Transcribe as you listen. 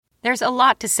There's a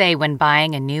lot to say when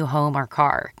buying a new home or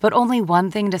car, but only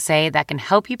one thing to say that can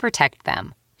help you protect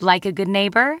them. Like a good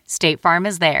neighbor, State Farm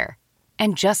is there.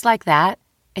 And just like that,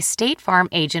 a State Farm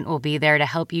agent will be there to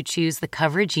help you choose the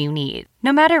coverage you need,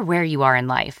 no matter where you are in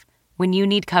life. When you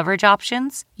need coverage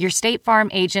options, your State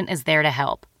Farm agent is there to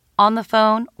help, on the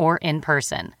phone or in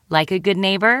person. Like a good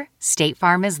neighbor, State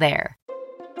Farm is there.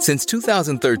 Since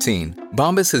 2013,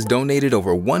 Bombas has donated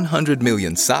over 100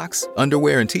 million socks,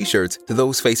 underwear, and T-shirts to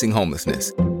those facing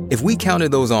homelessness. If we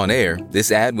counted those on air,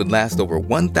 this ad would last over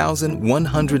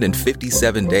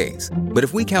 1,157 days. But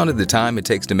if we counted the time it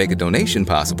takes to make a donation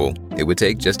possible, it would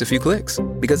take just a few clicks.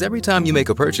 Because every time you make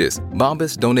a purchase,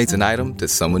 Bombas donates an item to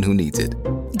someone who needs it.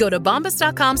 Go to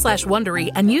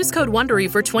bombas.com/Wondery and use code Wondery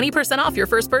for 20% off your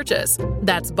first purchase.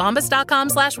 That's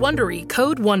bombas.com/Wondery,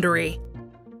 code Wondery.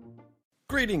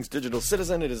 Greetings, digital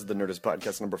citizen. It is the Nerdist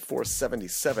Podcast number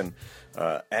 477.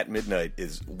 At midnight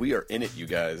we are in it, you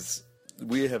guys.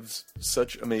 We have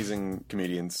such amazing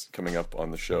comedians coming up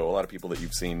on the show. A lot of people that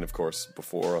you've seen, of course,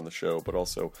 before on the show, but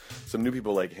also some new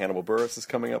people like Hannibal Buress is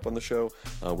coming up on the show.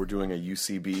 We're doing a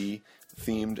UCB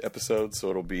themed episode, so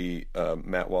it'll be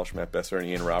Matt Walsh, Matt Besser, and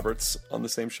Ian Roberts on the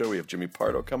same show. We have Jimmy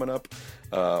Pardo coming up.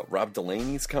 Rob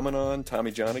Delaney's coming on.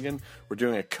 Tommy Johnigan. We're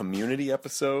doing a community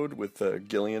episode with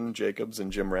Gillian Jacobs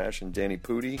and Jim Rash and Danny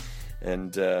Pudi,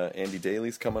 and Andy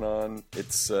Daly's coming on.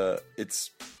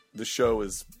 The show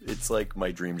it's like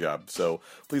my dream job. So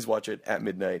please watch it at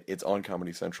midnight. It's on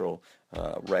Comedy Central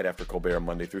right after Colbert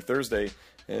Monday through Thursday.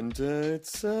 And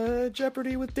it's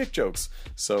Jeopardy with dick jokes.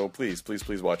 So please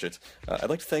watch it. I'd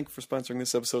like to thank for sponsoring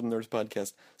this episode of the Nerdist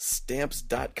Podcast,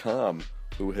 Stamps.com,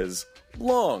 who has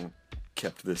long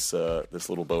kept this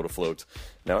little boat afloat.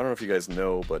 Now, I don't know if you guys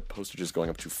know, but postage is going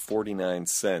up to 49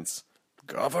 cents.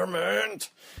 Government!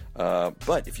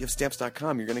 But if you have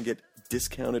Stamps.com, you're going to get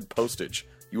discounted postage.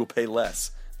 You will pay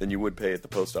less than you would pay at the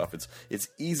post office. It's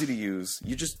easy to use.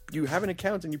 You have an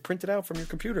account and you print it out from your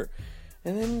computer.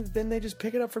 And then they just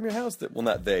pick it up from your house. Well,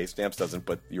 not they. Stamps doesn't,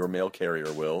 but your mail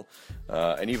carrier will.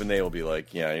 And even they will be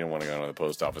like, yeah, you don't want to go to the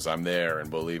post office. I'm there, and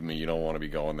believe me, you don't want to be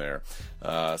going there.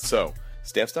 So,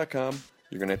 Stamps.com,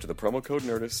 you're going to enter the promo code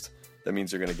NERDIST. That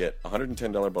means you're going to get a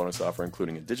 $110 bonus offer,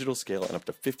 including a digital scale and up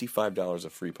to $55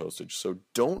 of free postage. So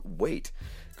don't wait.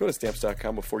 Go to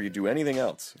Stamps.com before you do anything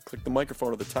else. Click the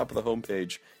microphone at the top of the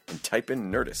homepage and type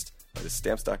in NERDIST. That is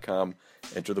Stamps.com.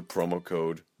 Enter the promo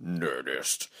code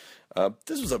NERDIST.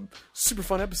 This was a super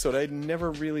fun episode. I had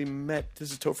never really met...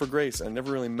 This is Topher Grace. I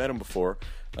never really met him before.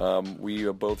 We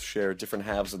both share different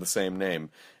halves of the same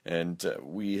name. And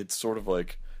we had sort of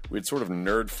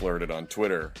nerd flirted on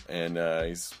Twitter. And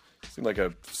he seemed like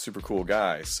a super cool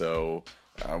guy. So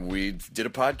we did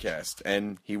a podcast.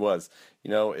 And he was.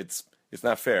 You know, it's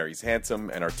not fair. He's handsome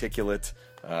and articulate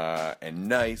and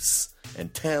nice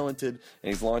and talented,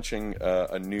 and he's launching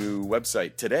a new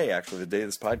website today, actually, the day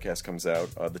this podcast comes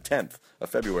out, the 10th of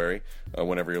February,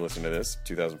 whenever you're listening to this,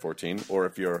 2014, or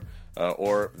if you're,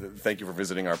 or thank you for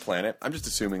visiting our planet. I'm just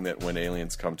assuming that when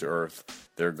aliens come to Earth,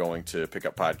 they're going to pick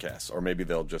up podcasts, or maybe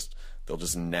they'll just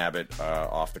nab it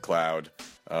off the cloud,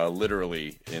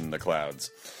 literally in the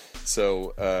clouds.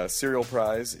 So, Cereal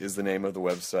Prize is the name of the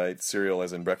website. Cereal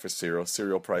as in breakfast cereal.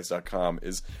 Cerealprize.com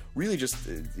is really just,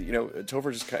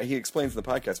 Topher he explains in the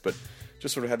podcast, but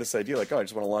just sort of had this idea like, I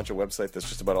just want to launch a website that's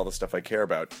just about all the stuff I care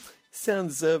about.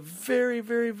 Sounds very,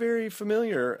 very, very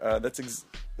familiar. That is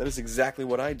exactly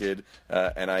what I did,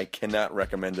 and I cannot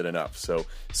recommend it enough. So,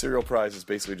 Cereal Prize is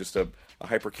basically just a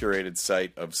hyper-curated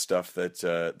site of stuff that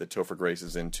Topher Grace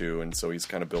is into, and so he's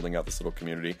kind of building out this little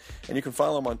community. And you can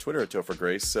follow him on Twitter at Topher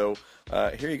Grace. So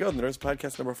here you go, the Nerdist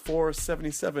Podcast number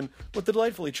 477 with the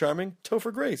delightfully charming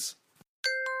Topher Grace.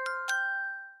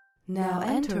 Now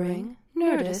entering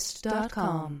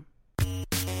Nerdist.com.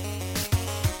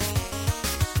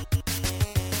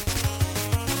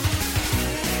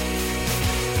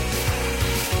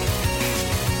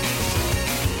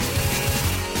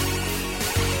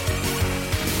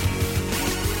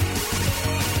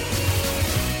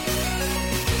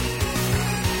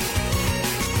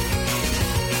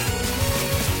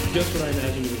 Just what I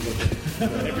imagined it would look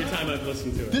like every time I've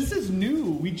listened to it. This is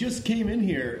new. We just came in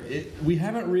here. We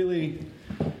haven't really...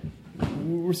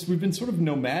 We've been sort of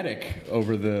nomadic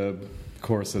over the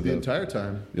course of the entire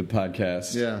time. The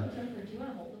podcast. Yeah.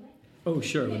 Oh,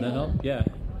 sure. Would that help? Yeah.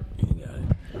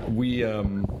 We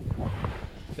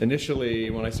initially,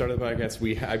 when I started the podcast,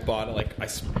 I bought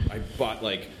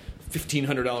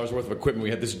 $1,500 worth of equipment. We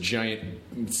had this giant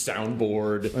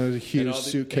soundboard. It was a huge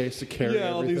suitcase to carry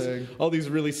everything. All these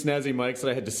really snazzy mics that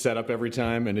I had to set up every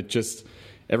time, and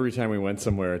every time we went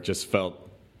somewhere, it just felt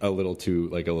a little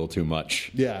too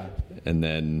much. Yeah. And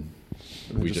then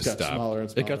we just got stopped. smaller and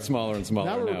smaller. It got smaller and smaller.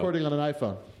 Now we're recording on an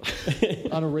iPhone,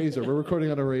 on a Razor. We're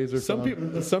recording on a Razor.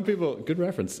 Some people, good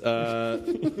reference. But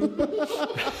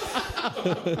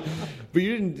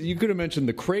you could have mentioned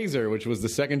the Crazer, which was the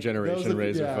second generation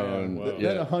Razor phone.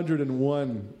 Yeah. That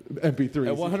 101 MP3s.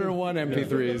 At 101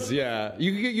 MP3s, yeah.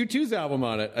 You could get U2's album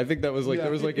on it. I think that was there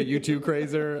was like a U2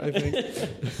 Crazer, I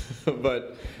think.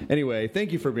 But anyway,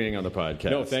 thank you for being on the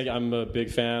podcast. No, thank you. I'm a big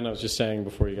fan. I was just saying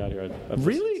before you got here. I've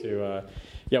really?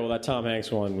 That Tom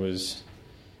Hanks one was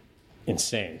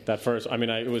insane. That first,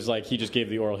 it was like he just gave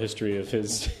the oral history of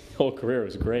his whole career. It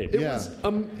was great. It was,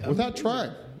 without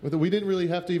trying. We didn't really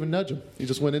have to even nudge him. He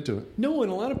just went into it. No,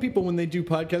 and a lot of people when they do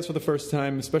podcasts for the first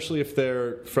time, especially if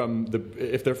they're from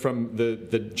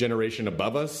the generation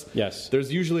above us, yes,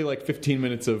 there's usually like 15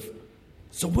 minutes of,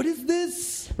 so what is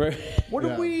this? Right. What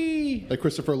are we? Like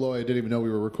Christopher Lloyd didn't even know we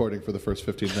were recording for the first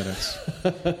 15 minutes.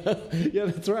 Yeah,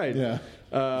 that's right. Yeah.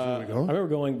 I remember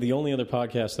going. The only other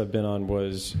podcast I've been on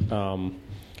was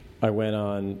I went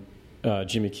on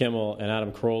Jimmy Kimmel, and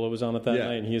Adam Carolla was on it that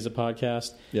night, and he has a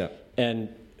podcast. Yeah. And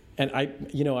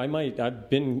I've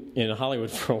been in Hollywood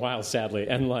for a while, sadly,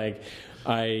 and like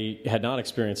I had not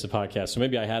experienced a podcast, so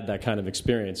maybe I had that kind of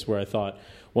experience where I thought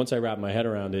once I wrap my head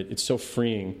around it, it's so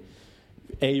freeing.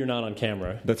 A, you're not on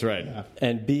camera. That's right. Yeah.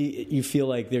 And B, you feel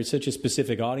like there's such a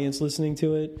specific audience listening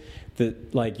to it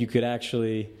that like you could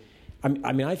actually.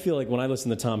 I feel like when I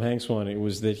listened to Tom Hanks one, it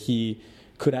was that he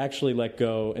could actually let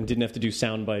go and didn't have to do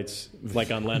sound bites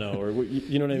like on Leno, or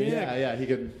you know what I mean? Yeah, he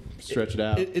could stretch it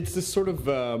out. It's this sort of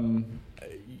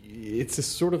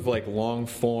like long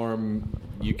form.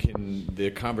 The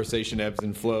conversation ebbs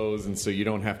and flows, and so you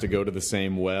don't have to go to the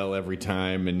same well every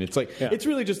time. And it's like it's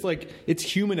really just like it's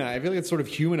humanizing. I feel like it's sort of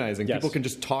humanizing. Yes. People can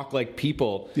just talk like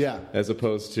people, as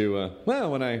opposed to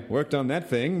when I worked on that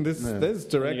thing, this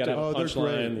director. You got to have a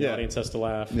punchline. The audience has to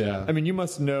laugh. Yeah. I mean, you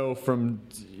must know from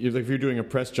if you're doing a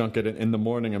press junket in the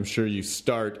morning, I'm sure you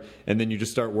start and then you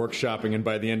just start workshopping, and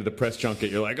by the end of the press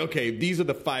junket, you're like, okay, these are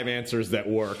the 5 answers that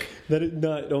work. The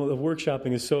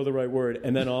workshopping is so the right word,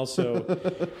 and then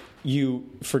also. You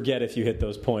forget if you hit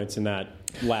those points in that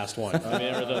last one, or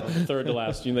the third to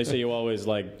last. They say you always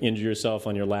like injure yourself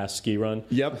on your last ski run.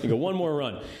 Yep. You go one more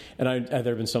run, and there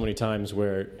have been so many times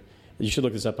where you should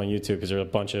look this up on YouTube because there are a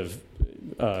bunch of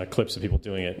clips of people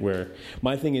doing it. Where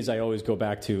my thing is, I always go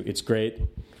back to it's great.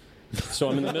 So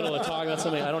I'm in the middle of talking about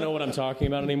something I don't know what I'm talking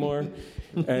about anymore,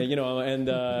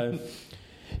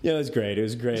 Yeah, it was great. It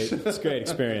was great. It's a great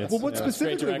experience. Well, what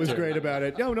specifically was great about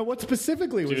it? No, what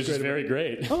specifically was great? It was very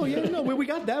great. Oh yeah, no, we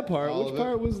got that part. Which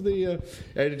part was the?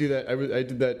 I had to do that. I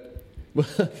did that.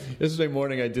 Yesterday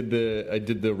morning, I did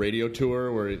the radio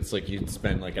tour where it's like you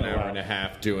spend like an hour and a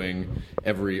half doing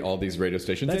all these radio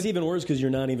stations. That's even worse because you're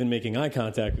not even making eye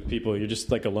contact with people. You're just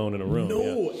like alone in a room.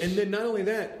 No, and then not only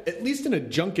that, at least in a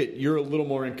junket, you're a little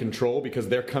more in control because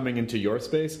they're coming into your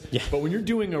space. Yeah. But when you're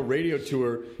doing a radio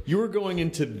tour, you are going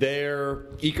into their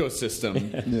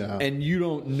ecosystem, and you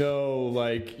don't know.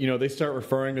 Like they start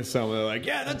referring to someone. They're like,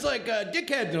 "Yeah, that's like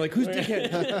Dickhead." And they're like, "Who's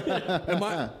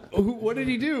Dickhead? What did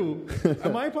he do?"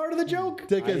 Am I part of the joke?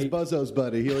 Dickhead's Buzzo's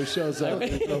buddy. He always shows up.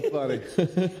 It's so funny.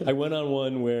 I went on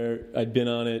one where I'd been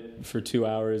on it for 2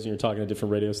 hours, and you're talking to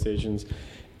different radio stations.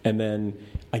 And then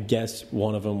I guess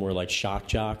one of them were like shock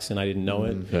jocks, and I didn't know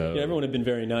it. Everyone had been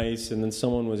very nice, and then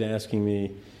someone was asking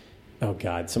me, oh,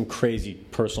 God, some crazy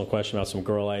personal question about some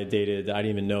girl I had dated. I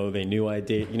didn't even know they knew I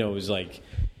dated. It was like,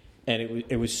 and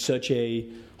it was such a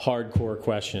hardcore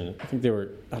question. I think they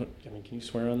were, can you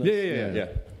swear on this? Yeah.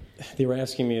 They were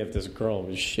asking me if this girl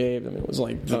was shaved. It was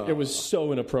like it was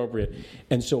so inappropriate.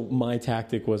 And so my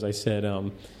tactic was I said,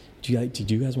 do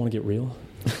you guys want to get real?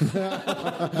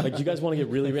 Like, do you guys want to get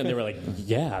really real? And they were like,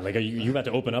 yeah. Like, are you about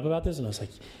to open up about this? And I was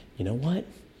like, you know what?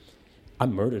 I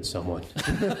murdered someone.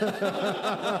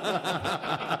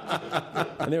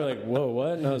 And they were like, whoa,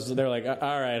 what? And they were like,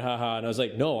 all right, haha. And I was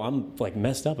like, no, I'm like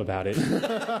messed up about it.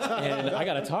 And I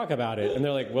got to talk about it. And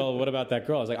they're like, well, what about that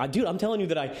girl? I was like, dude, I'm telling you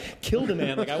that I killed a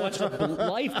man. Like, I watched her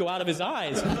life go out of his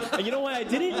eyes. And you know why I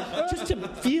did it? Just to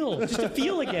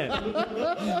feel again.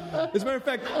 As a matter of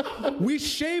fact, we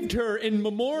shaved her in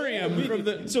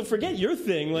memoriam. So forget your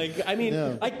thing. Like,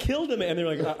 I killed him. And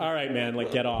they're like, all right, man,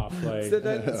 like, get off. Like,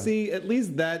 see, at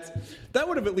least that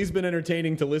would have at least been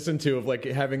entertaining to listen to, of like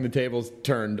having the tables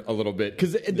turned a little bit,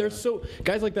 because they're so,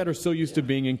 guys like that are so used to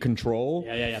being in control.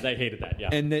 Yeah. They hated that. Yeah.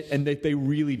 And they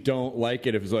really don't like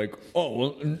it if it's like, oh,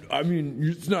 well, I mean,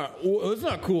 it's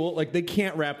not cool. Like, they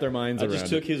can't wrap their minds around it. I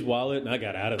just took his wallet and I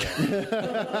got out of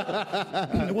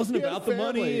there. It wasn't about the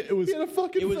money. It was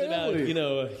about,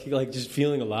 like just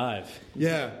feeling alive.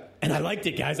 Yeah. And I liked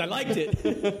it, guys. I liked it.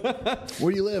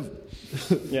 Where do you live?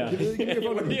 Yeah. Give me your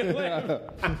phone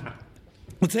number.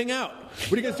 Let's hang out.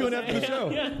 What are you guys doing after the show?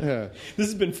 Yeah. This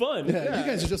has been fun. Yeah, you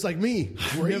guys are just like me.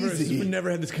 Crazy. Never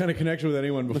had this kind of connection with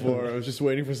anyone before. I was just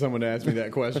waiting for someone to ask me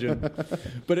that question.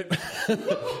 But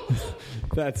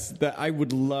I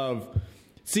would love.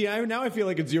 See, now I feel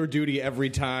like it's your duty every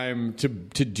time to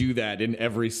do that in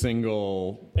every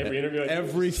interview,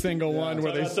 every single one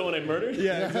where they someone I murdered.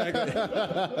 Yeah, exactly.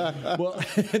 Well,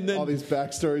 and then all these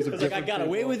backstories of like, I got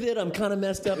away with it. I'm kind of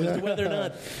messed up as to whether or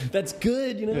not that's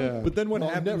good, Yeah. But then what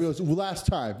happens? Last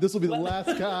time. This will be the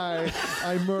last guy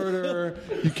I murder.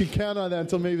 You can count on that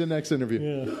until maybe the next interview.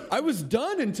 Yeah. I was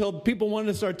done until people wanted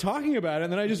to start talking about it,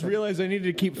 and then I just realized I needed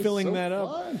to keep filling that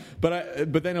up.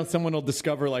 But then someone will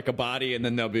discover like a body, and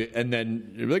then you'll be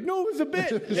like, no, it was a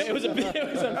bit. Yeah, it was a bit.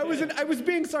 I was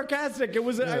being sarcastic.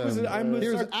 Here's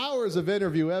hours of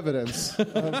interview evidence.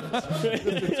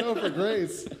 Mr. Topher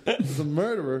Grace is a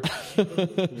murderer.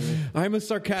 I'm a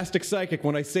sarcastic psychic.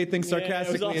 When I say things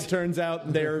sarcastically, it turns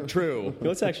out they're true.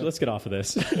 Let's get off of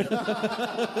this.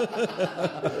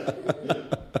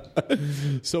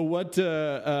 So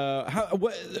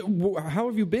how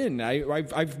have you been?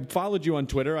 I've followed you on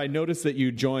Twitter. I noticed that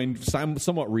you joined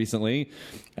somewhat recently.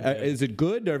 Is it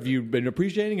good? Have you been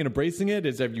appreciating and embracing it?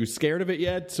 Have you scared of it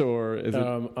yet? Or is it?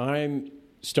 I'm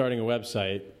starting a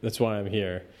website. That's why I'm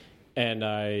here. And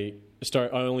I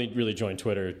only really joined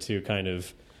Twitter to kind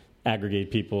of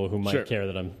aggregate people who might care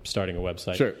that I'm starting a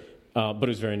website. Sure. But it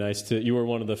was very nice you were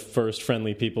one of the first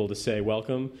friendly people to say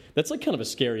welcome. That's like kind of a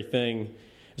scary thing,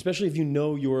 especially if you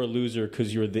know you're a loser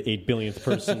because you're the 8 billionth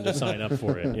person to sign up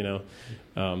for it,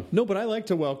 No, but I like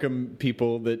to welcome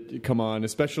people that come on,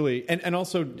 especially, and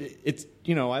also it's,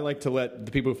 I like to let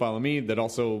the people who follow me that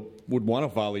also would want to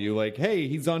follow you, like, hey,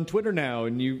 he's on Twitter now,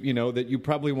 and that you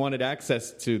probably wanted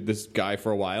access to this guy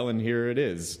for a while, and here it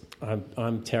is.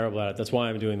 I'm terrible at it. That's why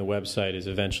I'm doing the website, is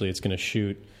eventually it's going to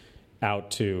shoot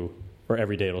out to, or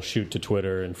every day it'll shoot to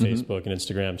Twitter and Facebook and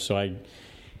Instagram, so I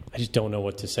just don't know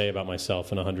what to say about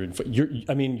myself in 100.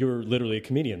 You're literally a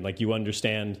comedian. Like, you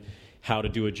understand how to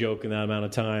do a joke in that amount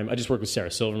of time. I just work with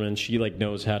Sarah Silverman. She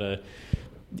knows how to,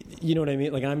 you know what I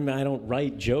mean? Like, I don't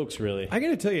write jokes really. I got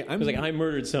to tell you, I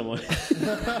murdered someone.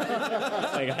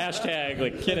 Like a hashtag,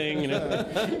 like kidding.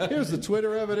 Here's the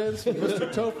Twitter evidence from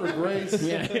Mr. Topher Grace.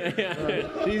 Yeah.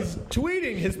 He's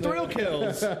tweeting his thrill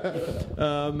kills.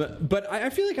 But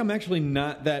I feel like I'm actually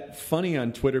not that funny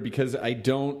on Twitter because I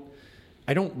don't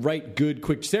write good,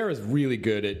 quick. Sarah's really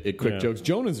good at quick jokes.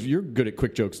 Jonah's, you're good at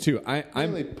quick jokes too.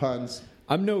 Mainly puns.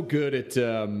 I'm no good at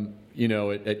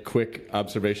at quick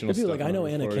observational stuff. I know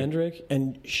Anna Kendrick,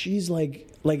 and she's like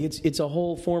it's a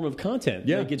whole form of content.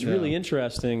 Yeah, it's really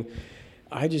interesting.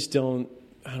 I just don't.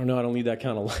 I don't know. I don't lead that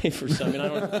kind of life or something. I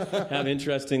don't have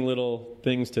interesting little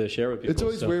things to share with people. It's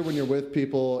always weird when you're with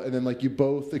people and then you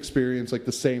both experience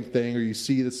the same thing, or you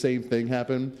see the same thing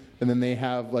happen, and then they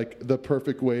have the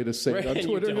perfect way to say it on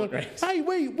Twitter. And you're like, hey,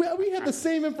 wait, we had the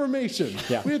same information.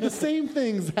 Yeah. We had the same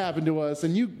things happen to us,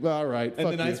 and you, all right.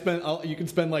 And then you can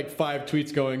spend 5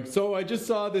 tweets going, so I just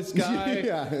saw this guy,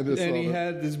 and he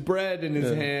had this bread in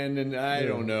his hand, and I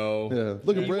don't know. Yeah.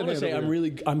 Look at bread. I want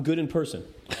to say I'm good in person.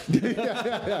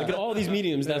 Like in all these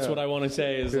mediums, that's what I want to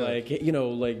say is I'm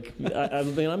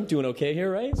doing okay here,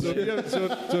 right? So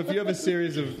if you have a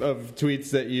series of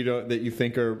tweets that you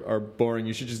think are boring,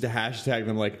 you should just hashtag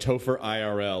them Topher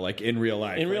IRL, in real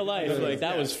life. In real life,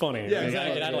 that was funny. Yeah,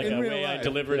 exactly. I had a way I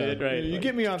delivered it, right? You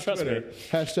get me on Twitter.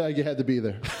 Hashtag you had to be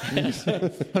there.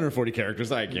 140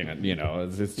 characters, I can't,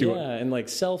 it's too... Yeah, and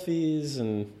selfies,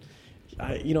 and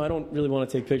I don't really want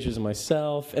to take pictures of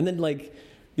myself. And then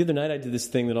the other night I did this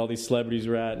thing that all these celebrities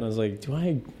were at, and I was like, do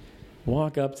I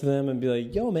walk up to them and be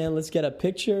like, yo, man, let's get a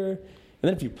picture? And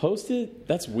then if you post it,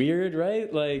 that's weird,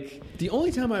 right? The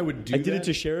only time I would do I did it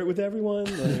to share it with everyone.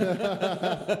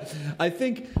 I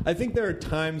think there are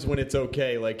times when it's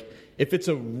okay. If it's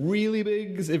a really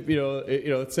big,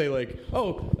 let's say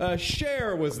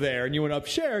Cher was there, and you went up,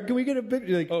 Cher, can we get a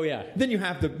picture? Oh yeah. Then you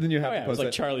have to post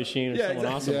it's Charlie Sheen or someone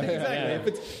exactly. awesome. Yeah,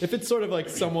 exactly. Yeah. If it's sort of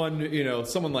someone,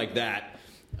 someone like that.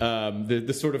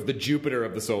 the sort of the Jupiter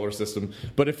of the solar system.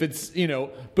 But if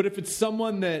it's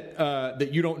someone that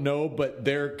you don't know, but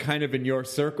they're kind of in your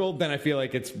circle, then I feel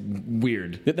like it's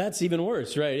weird. That's even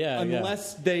worse, right? Yeah.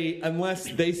 Unless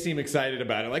they seem excited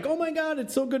about it, like, oh my God,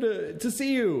 it's so good to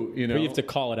see you. You know, or you have to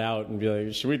call it out and be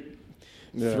like, should we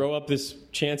throw up this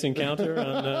chance encounter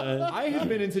on I have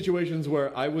been in situations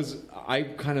where I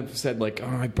kind of said like, oh,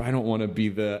 I don't want to be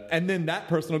and then that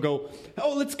person will go,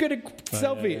 oh, let's get a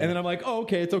selfie. And then I'm like, oh,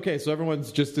 okay, it's okay. So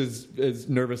everyone's just as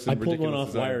nervous and ridiculous. I pulled one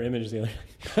off Wire Image the other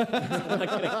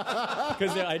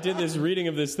because I did this reading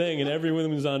of this thing and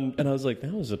everyone was on, and I was like,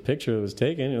 that was a picture that was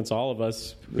taken. It's all of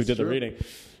us who did the reading.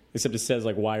 Except it says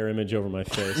like Wire Image over my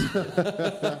face.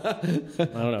 I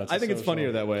don't know. I think it's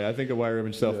funnier that way. I think a Wire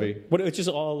Image selfie. But it's just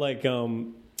all like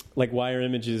Wire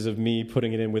Images of me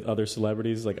putting it in with other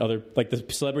celebrities, like the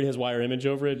celebrity has Wire Image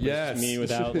over it. Yes. Me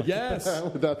without. Yes.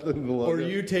 Without the logo. Or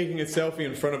you taking a selfie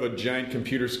in front of a giant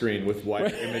computer screen with Wire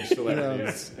Image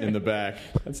celebrities in the back.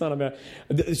 That's not a bad.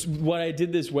 What I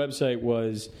did this website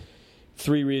was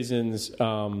 3 reasons.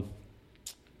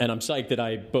 And I'm psyched that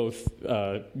I both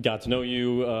got to know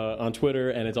you on Twitter,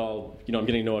 and it's all, I'm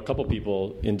getting to know a couple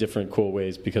people in different cool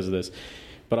ways because of this.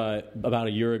 But about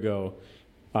a year ago,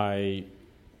 I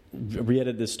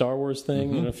re-edited this Star Wars thing.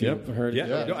 I don't know if you've heard of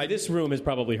it. No, this room has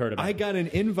probably heard about it. I got an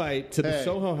invite to the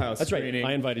Soho House screening.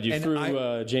 Right. I invited you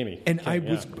through Jamie. And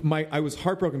I was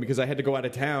heartbroken because I had to go out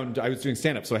of town. I was doing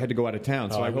stand-up, so I had to go out of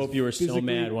town. So I hope you were so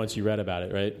mad once you read about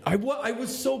it, right? I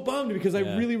was so bummed because I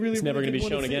really, really, it's never going to be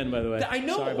shown again, by the way. I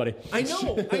know. Sorry, buddy. I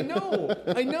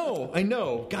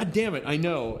know. God damn it, I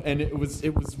know. And it was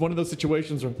one of those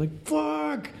situations where I'm like,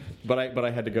 fuck. But I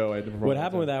had to go. What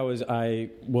happened with that was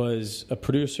I was a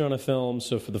producer on a film,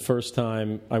 so for the first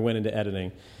time I went into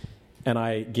editing, and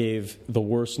I gave the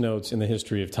worst notes in the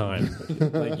history of time.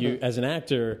 Like you, as an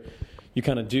actor, you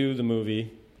kind of do the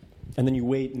movie, and then you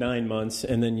wait 9 months,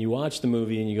 and then you watch the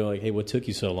movie, and you go like, "Hey, what took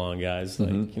you so long, guys?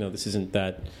 Like, this isn't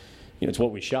that. It's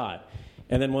what we shot."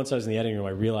 And then once I was in the editing room,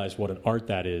 I realized what an art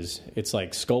that is. It's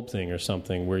like sculpting or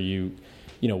something, where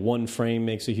one frame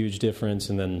makes a huge difference,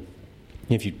 and then.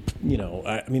 If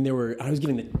I was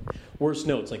giving the worst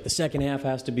notes. Like the second half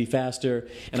has to be faster,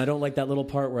 and I don't like that little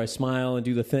part where I smile and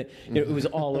do the thing. It was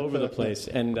all over the place,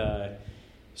 and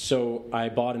so I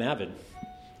bought an Avid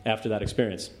after that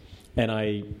experience, and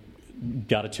I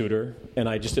got a tutor, and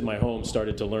I just at my home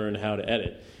started to learn how to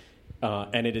edit,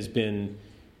 and it has been.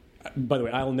 By the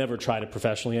way, I'll never try to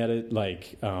professionally edit.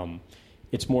 Like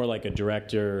it's more like a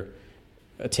director.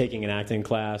 Taking an acting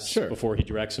class before he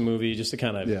directs a movie just to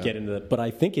kind of get into that. But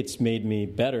I think it's made me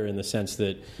better in the sense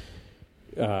that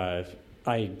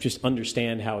I just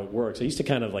understand how it works. I used to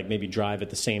kind of like maybe drive at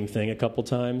the same thing a couple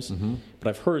times. But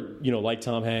I've heard, like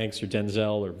Tom Hanks or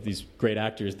Denzel or these great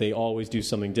actors, they always do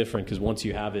something different because once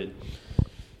you have it,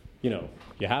 you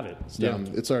have it.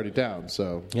 It's already down.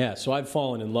 So so I've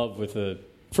fallen in love with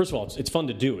first of all, it's fun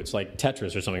to do. It's like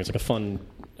Tetris or something. It's like a fun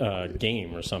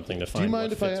game or something to find. Do you mind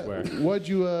what fits where. Why'd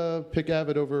you pick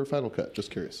Avid over Final Cut?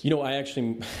 Just curious. I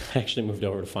actually moved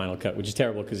over to Final Cut, which is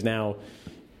terrible because now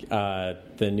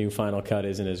the new Final Cut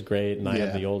isn't as great, and I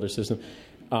have the older system.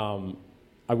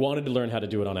 I wanted to learn how to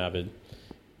do it on Avid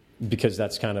because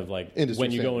that's kind of like industry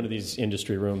when you go into these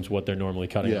industry rooms, what they're normally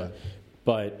cutting on.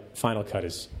 But Final Cut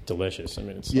is delicious. I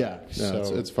mean, it's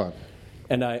it's fun.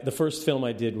 And the first film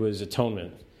I did was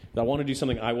Atonement. I wanted to do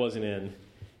something I wasn't in,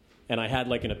 and I had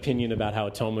like an opinion about how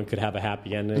Atonement could have a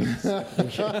happy ending.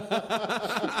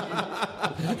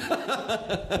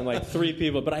 And like 3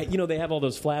 people, but they have all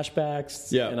those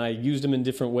flashbacks, and I used them in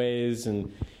different ways,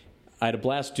 and I had a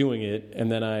blast doing it.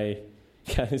 And then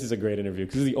this is a great interview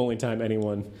because this is the only time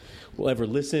anyone will ever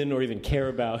listen or even care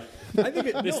about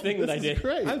this thing that I did.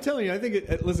 Great. I'm telling you, I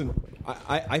think listen.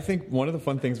 I think one of the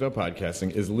fun things about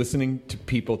podcasting is listening to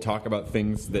people talk about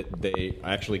things that they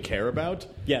actually care about.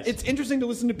 Yes. It's interesting to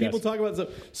listen to people talk about stuff.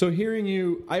 So hearing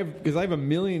you, because I have a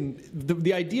million,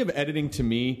 the idea of editing to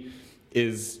me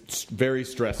is very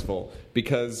stressful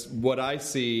because what I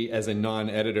see as a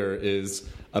non-editor is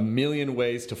a million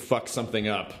ways to fuck something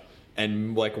up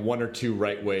and like 1 or 2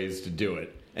 right ways to do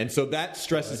it. And so that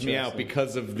stresses me out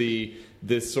because of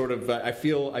this sort of I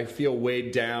feel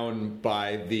weighed down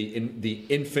by the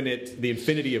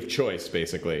infinity of choice,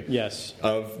 basically. Yes.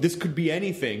 Of this could be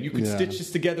anything. You could stitch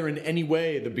this together in any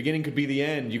way. The beginning could be the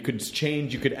end. You could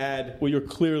change. You could add. Well, you're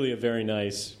clearly a very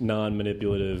nice,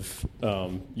 non-manipulative.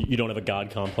 You don't have a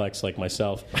god complex like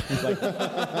myself. Like,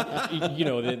 and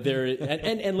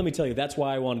let me tell you, that's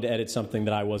why I wanted to edit something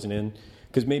that I wasn't in.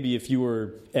 Because maybe if you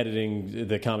were editing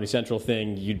the Comedy Central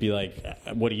thing, you'd be like,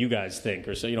 what do you guys think?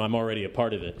 Or so, I'm already a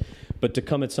part of it. But to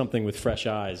come at something with fresh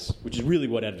eyes, which is really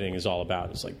what editing is all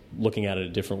about, it's like looking at it a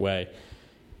different way.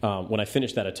 When I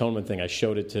finished that Atonement thing, I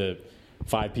showed it to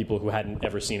 5 people who hadn't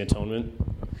ever seen Atonement,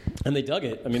 and they dug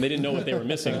it. I mean, they didn't know what they were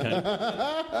missing, kind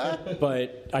of.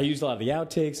 But I used a lot of the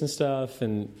outtakes and stuff,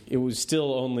 and it was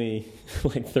still only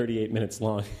like 38 minutes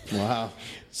long. Wow.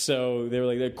 So they were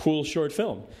like, they're a cool short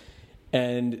film.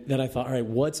 And then I thought, all right,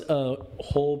 what's a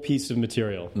whole piece of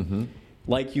material? Mm-hmm.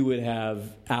 Like you would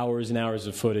have hours and hours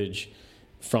of footage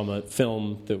from a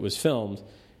film that was filmed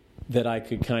that I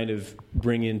could kind of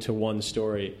bring into one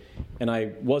story. And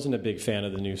I wasn't a big fan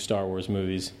of the new Star Wars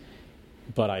movies,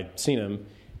 but I'd seen them,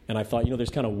 and I thought, there's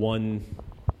kind of one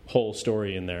whole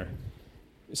story in there,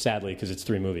 sadly, because it's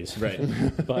 3 movies. Right.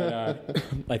 But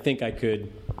I think I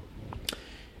could...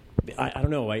 I don't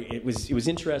know. It was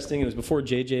interesting. It was before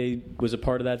JJ was a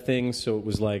part of that thing, so it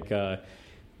was like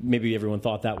maybe everyone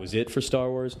thought that was it for Star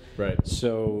Wars. Right.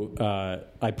 So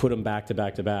I put them back to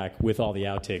back to back with all the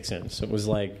outtakes in. So it was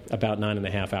like about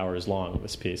 9.5 hours long,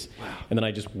 this piece. Wow. And then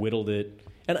I just whittled it.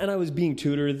 And I was being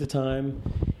tutored at the time.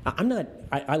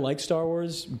 I like Star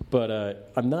Wars, but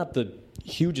I'm not the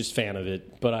hugest fan of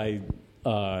it. But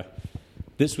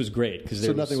this was great because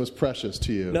nothing was precious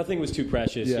to you. Nothing was too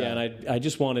precious, yeah. And I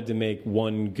just wanted to make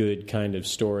one good kind of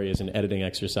story as an editing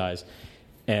exercise.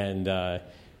 And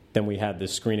then we had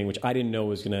this screening, which I didn't know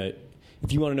was going to...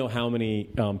 If you want to know how many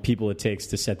people it takes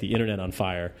to set the internet on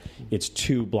fire, it's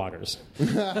 2 bloggers.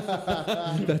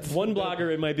 One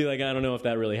blogger, it might be like, I don't know if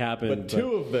that really happened. But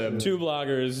 2 of them. 2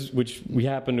 bloggers, which we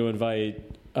happened to invite...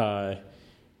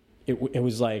 It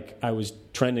was like I was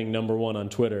trending number 1 on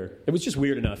Twitter. It was just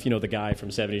weird enough, the guy from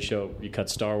 70s Show, you cut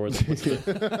Star Wars.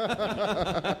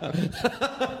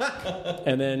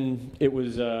 And then it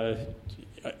was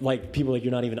like people like,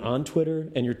 you're not even on Twitter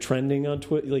and you're trending on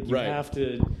Twitter. Like you have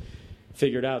to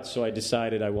figure it out. So I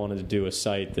decided I wanted to do a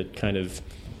site that kind of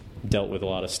dealt with a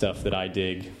lot of stuff that I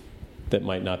dig that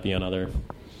might not be on other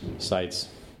sites.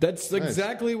 That's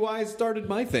exactly why I started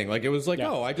my thing. Like, it was like,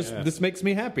 this makes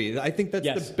me happy. I think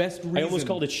that's the best reason. I almost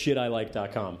called it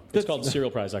shitilike.com. It's called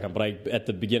serialprize.com, but at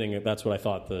the beginning, that's what I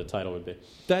thought the title would be.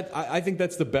 I think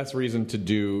that's the best reason to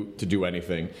do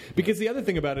anything. Because the other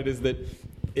thing about it is that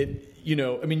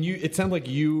it sounds like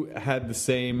you had the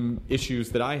same issues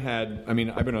that I had. I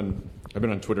mean, I've been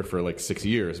on Twitter for like 6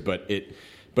 years, but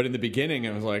in the beginning,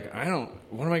 I was like,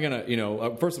 what am I going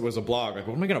to, first it was a blog. Like,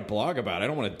 what am I going to blog about? I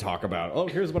don't want to talk about,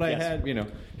 here's what I had,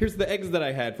 here's the eggs that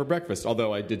I had for breakfast.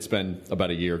 Although I did spend about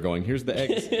a year going, here's the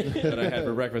eggs that I had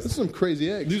for breakfast. These are some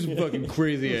crazy eggs. These are fucking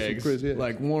crazy eggs.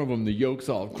 Like, one of them, the yolk's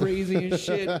all crazy and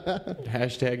shit.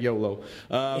 Hashtag YOLO.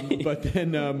 But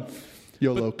then...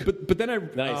 YOLO. But then I...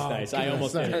 Nice. I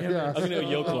almost did. I was going to go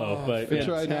YOLO, but...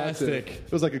 Fantastic.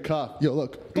 It was like a cough. Yo,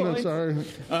 look. I'm sorry.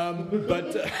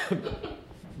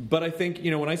 But I think,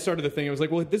 when I started the thing, I was like,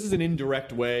 well, this is an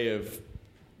indirect way of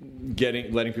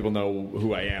letting people know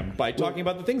who I am by talking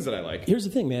about the things that I like. Here's the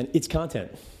thing, man. It's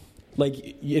content.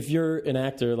 Like, if you're an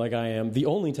actor like I am, the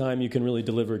only time you can really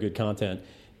deliver good content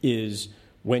is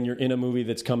when you're in a movie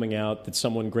that's coming out that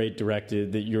someone great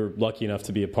directed that you're lucky enough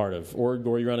to be a part of, or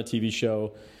you're on a TV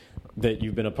show that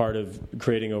you've been a part of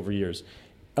creating over years.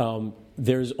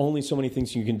 There's only so many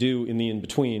things you can do in the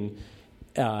in-between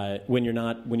when you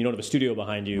don't have a studio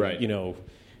behind you. Right.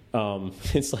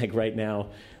 It's like right now,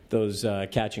 those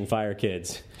Catching Fire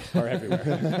kids are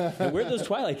everywhere. Where'd those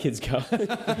Twilight kids go? You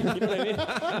know what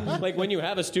I mean? Like when you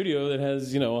have a studio that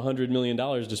has $100 million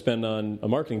to spend on a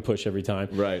marketing push every time.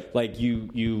 Right. Like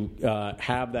you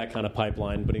have that kind of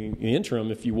pipeline, but in the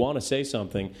interim, if you want to say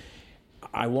something,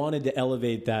 I wanted to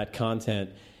elevate that content,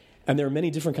 and there are many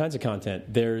different kinds of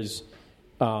content. There's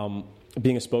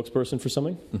being a spokesperson for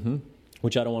something, mm-hmm.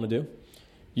 which I don't want to do.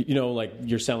 Like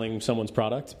you're selling someone's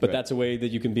product, but that's a way that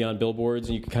you can be on billboards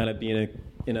and you can kind of be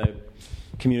in a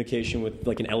communication with,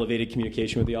 like an elevated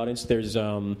communication with the audience. There's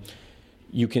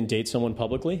you can date someone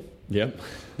publicly. Yeah.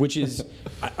 Which is,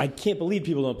 I can't believe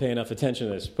people don't pay enough attention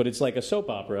to this, but it's like a soap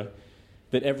opera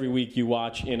that every week you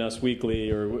watch in Us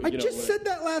Weekly or... I just said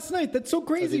that last night. That's so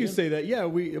crazy you say that. Yeah,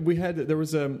 we had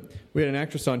an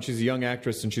actress on. She's a young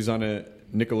actress and she's on a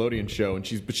Nickelodeon show, and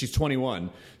she's 21.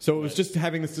 So it was just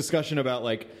having this discussion about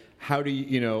like how do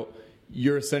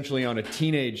you're essentially on a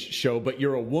teenage show, but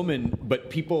you're a woman, but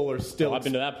people are still... I've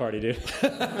been to that party, dude.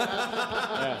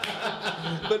 Yeah.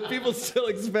 But people still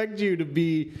expect you to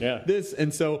be this.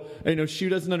 And so, she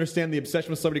doesn't understand the obsession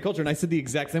with celebrity culture. And I said the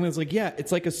exact same thing. I was like, yeah,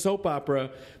 it's like a soap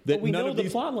opera that none of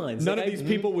these plot lines. None of these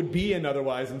people would be in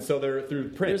otherwise, and so they're through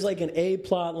print. There's like an A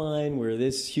plot line where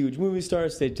this huge movie star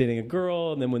is dating a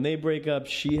girl, and then when they break up,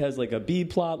 she has like a B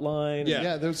plot line.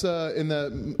 Yeah, there's in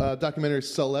the documentary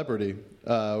Celebrity,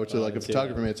 which is like a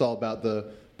photographer. It's all about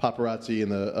the paparazzi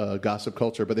and the gossip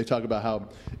culture, but they talk about how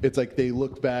it's like they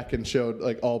looked back and showed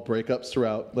like all breakups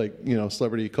throughout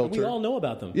celebrity culture. And we all know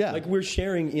about them. Yeah, like we're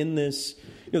sharing in this.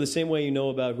 The same way you know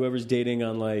about whoever's dating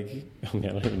on I don't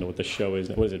even know what the show is.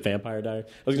 What is it, Vampire Diaries? I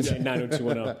was going to say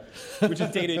 90210, which is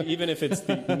dated even if it's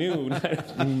the new.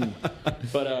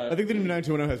 But I think the new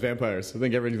 90210 has vampires. I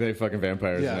think everything fucking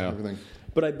vampires now. Everything.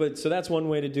 But so that's one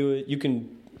way to do it. You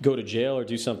can go to jail or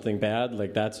do something bad.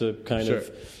 Like that's a kind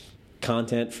of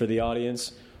content for the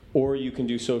audience. Or you can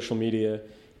do social media.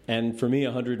 And for me,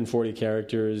 140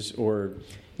 characters or,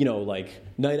 like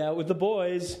night out with the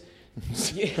boys.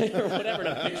 Or whatever,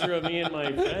 a picture of me and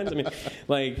my friends. I mean,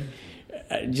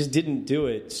 I just didn't do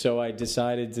it. So I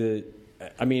decided to.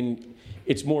 I mean,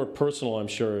 it's more personal. I'm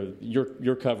sure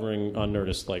you're covering on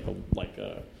Nerdist like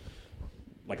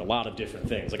a lot of different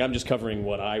things. Like I'm just covering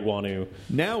what I want to.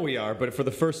 Now we are, but for the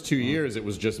first 2 years, it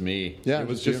was just me. Yeah, it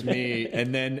was just me,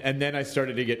 and then I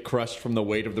started to get crushed from the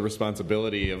weight of the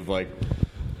responsibility of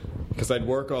because I'd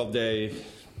work all day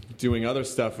doing other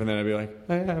stuff, and then I'd be like,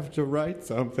 I have to write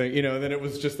something, and then it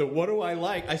was just what do I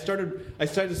like? I started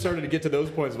to get to those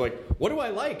points of what do I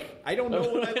like? I don't know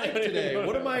what I like today.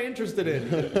 What am I interested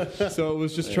in? So it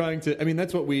was just trying to. I mean,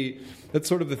 that's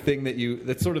sort of the thing that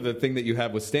you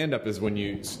have with stand-up is when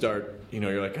you start,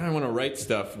 you're like, I want to write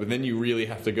stuff, but then you really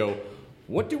have to go,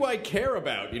 what do I care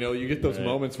about? You get those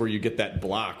moments where you get that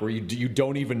block where you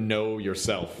don't even know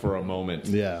yourself for a moment.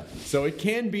 Yeah. So it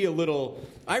can be a little.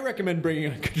 I recommend bringing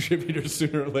a contributor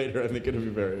sooner or later. I think it'll be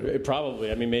very.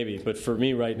 Probably. I mean, maybe. But for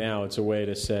me right now, it's a way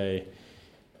to say,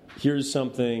 here's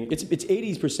something. It's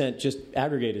 80% just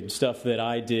aggregated stuff that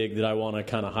I dig that I want to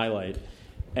kind of highlight,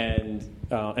 and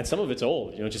some of it's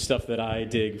old. Just stuff that I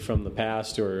dig from the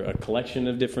past, or a collection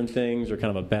of different things, or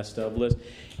kind of a best of list.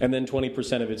 And then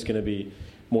 20% of it's going to be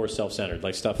more self-centered,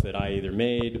 like stuff that I either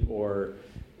made or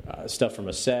stuff from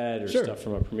a set or stuff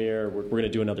from a premiere. We're going to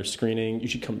do another screening. You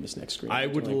should come to this next screening. I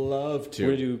would love to. We're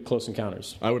going to do Close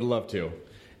Encounters. I would love to.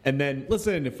 And then,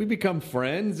 listen, if we become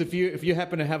friends, if you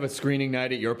happen to have a screening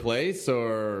night at your place,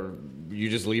 or you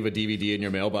just leave a DVD in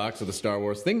your mailbox of the Star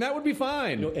Wars thing, that would be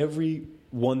fine. Every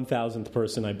 1,000th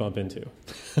person I bump into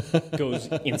goes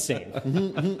insane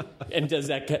and does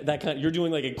that kind. You're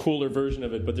doing like a cooler version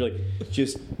of it, but they're like,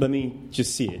 just let me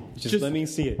just see it. Just let me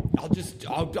see it.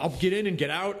 I'll get in and get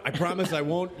out. I promise I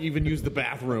won't even use the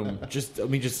bathroom. Just let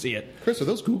me just see it. Chris, are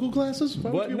those Google glasses?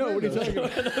 What? No, what are you talking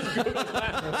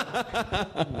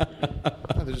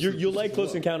about? You'll like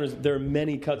Close Encounters. There are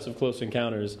many cuts of Close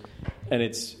Encounters, and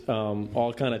it's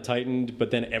all kind of tightened,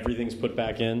 but then everything's put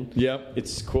back in. Yep.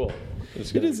 It's cool.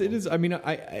 It is. I mean,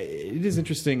 it is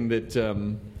interesting that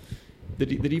that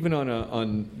even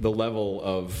on the level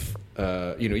of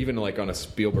even like on a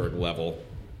Spielberg level,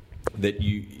 that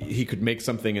he could make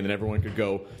something and then everyone could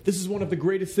go, this is one of the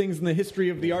greatest things in the history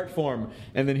of the art form,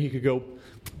 and then he could go,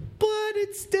 but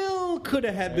it still could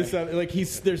have had this other,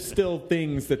 there's still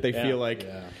things that they feel like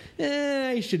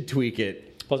I should tweak it.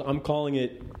 Plus, I'm calling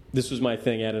it. This was my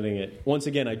thing, editing it. Once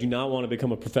again, I do not want to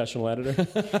become a professional editor.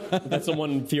 That's the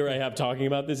one fear I have talking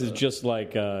about this. Is just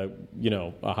like a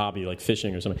hobby, like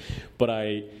fishing or something. But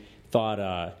I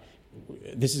thought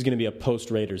this is going to be a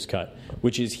post-Raiders cut,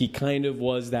 which is he kind of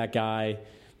was that guy,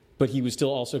 but he was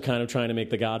still also kind of trying to make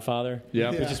The Godfather.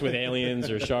 Yeah. Just with aliens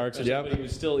or sharks or something. But he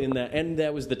was still in that. And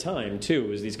that was the time, too. It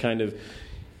was these kind of...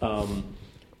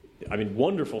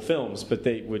 wonderful films, but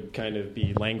they would kind of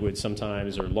be languid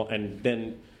sometimes, and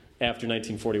then after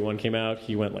 1941 came out,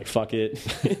 he went like, fuck it,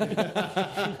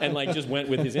 and just went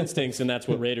with his instincts, and that's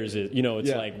what Raiders is.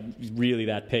 It's really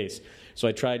that pace. So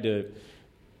I tried to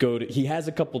go to... He has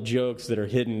a couple jokes that are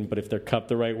hidden, but if they're cut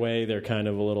the right way, they're kind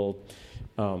of a little...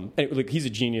 he's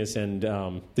a genius, and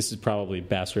this is probably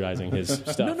bastardizing his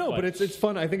stuff. No, but it's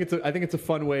fun. I think it's a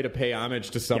fun way to pay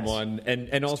homage to someone, and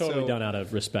it's also totally done out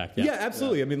of respect. Yeah,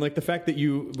 absolutely. Yeah. I mean, the fact that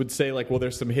you would say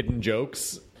there's some hidden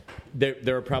jokes.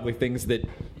 There are probably things that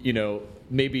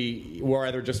maybe were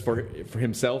either just for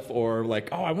himself or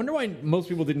I wonder why most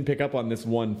people didn't pick up on this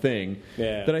one thing.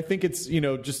 Yeah. That I think it's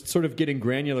just sort of getting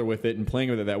granular with it and playing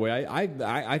with it that way.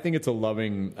 I think it's a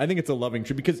loving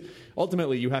trip, because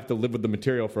ultimately you have to live with the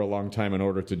material for a long time in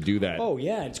order to do that. Oh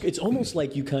yeah, it's almost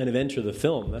like you kind of enter the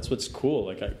film. That's what's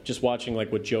cool. Just watching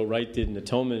what Joe Wright did in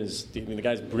Atonement is. I mean, the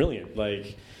guy's brilliant.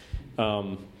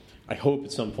 I hope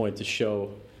at some point to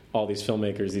show all these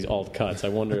filmmakers these alt cuts. I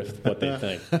wonder what they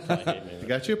think. I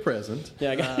got you a present.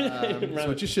 Yeah, that's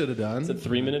what you should have done. It's a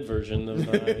 3-minute version of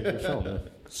your film.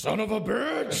 Son of a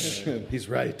bitch! He's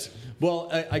right. Well,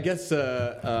 I guess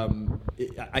I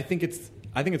think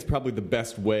it's probably the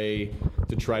best way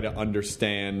to try to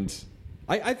understand.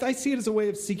 I see it as a way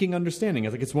of seeking understanding. I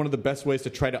think it's one of the best ways to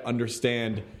try to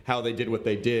understand how they did what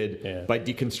they did by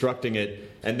deconstructing it,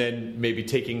 and then maybe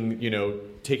taking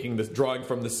this, drawing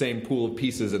from the same pool of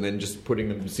pieces, and then just putting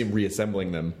them,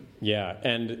 reassembling them. Yeah,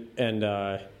 and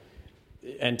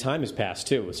time has passed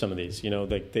too with some of these.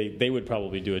 Like they would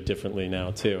probably do it differently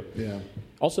now too. Yeah.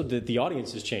 Also, the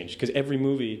audience has changed because every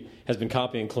movie has been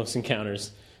copying Close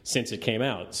Encounters since it came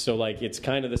out. So, like, it's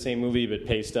kind of the same movie, but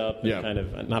paced up and kind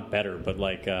of, not better, but,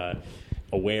 like,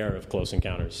 aware of Close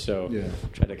Encounters. So,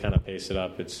 try to kind of pace it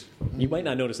up. You might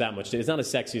not notice that much. It's not as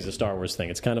sexy as a Star Wars thing.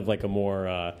 It's kind of like a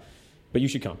more, but you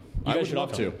should come. I would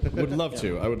love to. Would love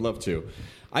to. I would love to.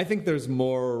 I think there's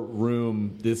more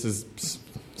room. This is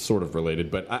sort of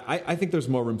related, but I think there's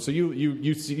more room. So do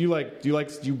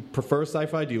you prefer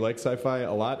sci-fi? Do you like sci-fi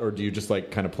a lot, or do you just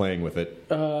like kind of playing with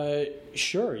it?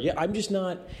 Sure. Yeah, I'm just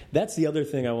not. That's the other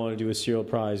thing I want to do with Serial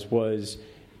Prize was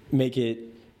make it.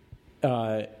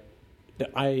 I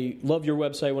love your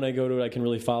website. When I go to it, I can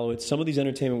really follow it. Some of these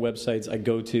entertainment websites I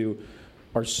go to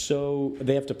are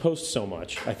they have to post so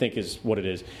much, I think is what it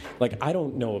is. Like, I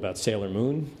don't know about Sailor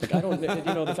Moon. Like, I don't,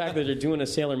 the fact that they're doing a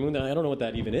Sailor Moon, I don't know what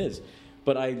that even is.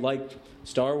 But I liked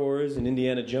Star Wars and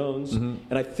Indiana Jones, and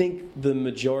I think the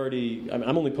majority,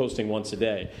 I'm only posting once a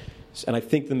day, and I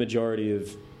think the majority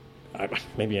of,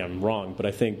 maybe I'm wrong, but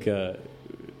I think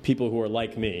people who are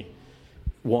like me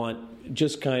want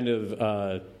just kind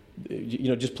of,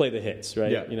 just play the hits,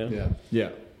 right? Yeah.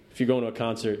 If you're going to a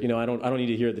concert, I don't need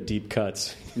to hear the deep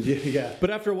cuts. Yeah. But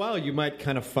after a while, you might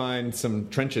kind of find some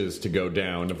trenches to go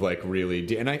down of like really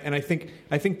deep. And I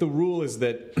think the rule is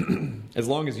that as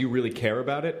long as you really care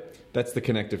about it, that's the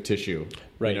connective tissue.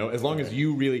 Right. As long as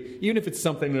you really, even if it's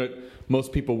something that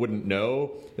most people wouldn't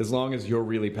know, as long as you're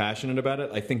really passionate about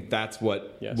it, I think that's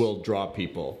what will draw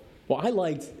people. Well,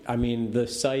 the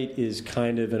site is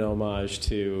kind of an homage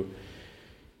to.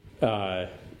 The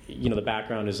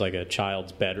background is like a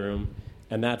child's bedroom,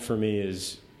 and that for me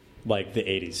is like the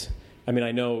 80s. I mean,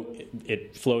 I know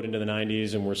it flowed into the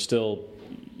 90s, and we're still,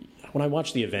 when I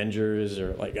watch the Avengers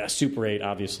or like Super 8,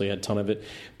 obviously had a ton of it,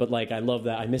 but like I love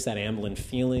that. I miss that Amblin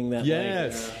feeling, that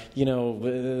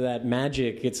that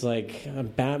magic. It's like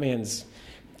Batman's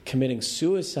committing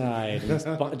suicide.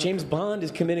 James Bond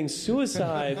is committing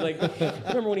suicide. Like,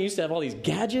 remember when he used to have all these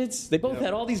gadgets? They both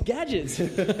had all these gadgets,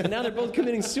 and now they're both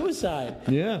committing suicide.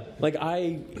 Yeah. Like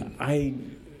I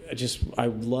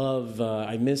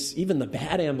miss even the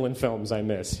bad Amblin films. I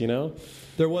miss.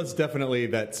 There was definitely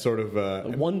that sort of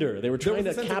wonder. They were trying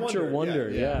to capture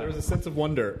wonder. Yeah. There was a sense of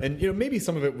wonder, and maybe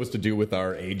some of it was to do with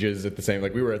our ages at the same.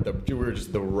 Like we were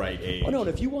just the right age. Oh no! And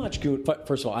if you watch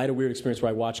first of all, I had a weird experience where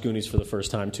I watched Goonies for the first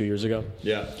time 2 years ago.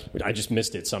 Yeah. I just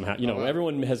missed it somehow.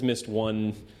 Everyone has missed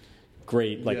one.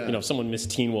 Great, if someone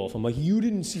missed Teen Wolf, I'm like, you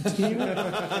didn't see Teen Wolf?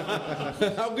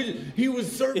 How could you? He was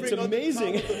surfing. It's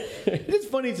amazing. It's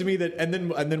funny to me that, and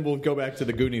then we'll go back to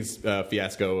the Goonies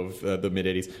fiasco of the mid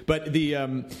 '80s. But the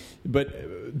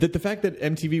fact that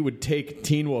MTV would take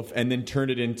Teen Wolf and then turn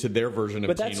it into their version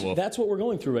of Teen Wolf. That's what we're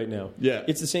going through right now. Yeah,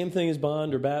 it's the same thing as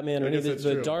Bond or Batman or anything.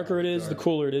 The darker it is, the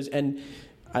cooler it is, and.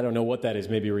 I don't know what that is.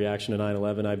 Maybe a reaction to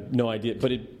 9/11. I have no idea,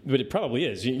 but it probably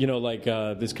is.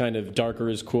 This kind of darker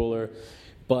is cooler.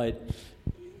 But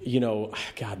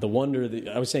God, the wonder.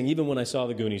 I was saying, even when I saw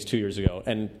the Goonies 2 years ago,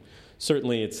 and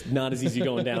certainly it's not as easy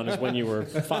going down as when you were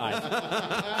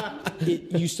 5.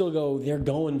 You still go. They're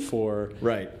going for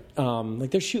right.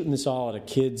 They're shooting this all at a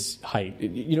kid's height.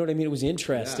 You know what I mean? It was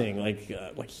interesting.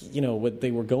 Yeah. What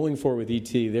they were going for with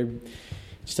E.T. They're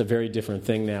just a very different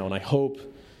thing now, and I hope.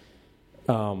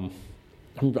 I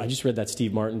just read that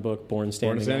Steve Martin book, Born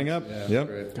Standing Up. Yeah,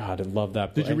 yep. God, I love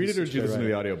that book. Did you read it or did you listen to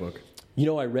the audiobook?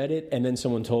 I read it, and then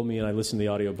someone told me, and I listened to the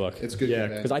audiobook. It's good. Yeah,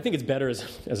 because I think it's better as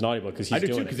an audiobook because he's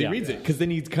doing it. I do too, because he reads it, because then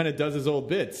he kind of does his old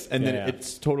bits, and then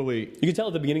it's totally... You can tell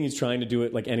at the beginning he's trying to do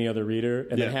it like any other reader,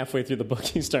 and then halfway through the book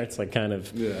he starts like kind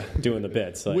of doing the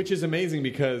bits. Like, which is amazing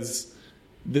because...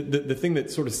 The thing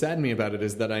that sort of saddened me about it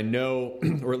is that I know,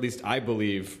 or at least I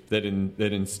believe, that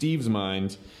in Steve's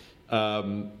mind...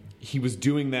 he was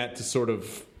doing that to sort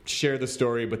of share the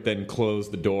story, but then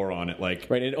close the door on it. Like,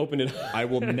 right, and opened it. I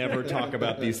will never talk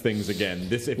about these things again.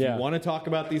 If you want to talk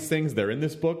about these things, they're in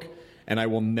this book, and I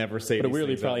will never say. But it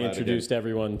really probably introduced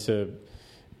everyone to.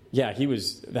 Yeah,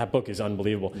 that book is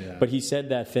unbelievable. Yeah. But he said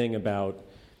that thing about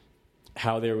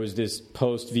how there was this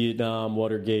post-Vietnam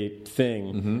Watergate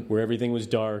thing where everything was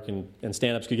dark, and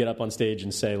stand-ups could get up on stage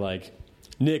and say like.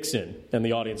 Nixon, and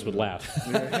the audience would laugh.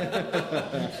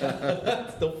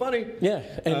 Still funny. Yeah,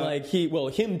 and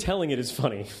him telling it is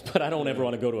funny, but I don't ever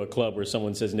want to go to a club where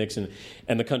someone says Nixon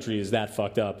and the country is that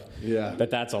fucked up. Yeah,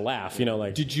 that's a laugh.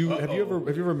 Have you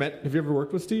ever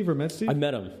worked with Steve or met Steve? I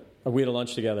met him. We had a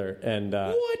lunch together, and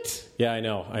what? Yeah, I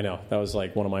know. That was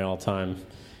like one of my all-time.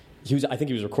 I think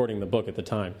he was recording the book at the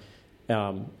time.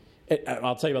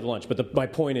 I'll tell you about the lunch, but my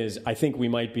point is, I think we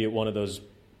might be at one of those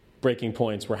breaking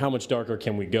points where how much darker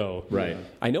can we go? Right.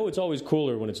 I know it's always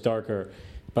cooler when it's darker,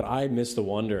 but I miss the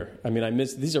wonder. I mean,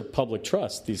 these are public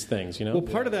trust, these things, Well,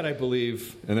 part of that I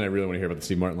believe, and then I really want to hear about the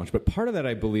Steve Martin lunch, but part of that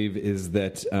I believe is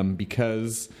that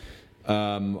because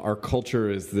our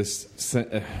culture is this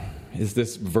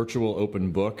virtual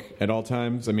open book at all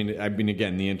times. I mean,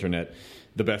 again, the internet,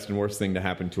 the best and worst thing to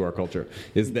happen to our culture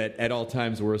is that at all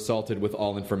times we're assaulted with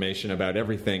all information about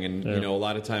everything, and a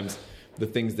lot of times the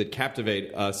things that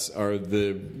captivate us are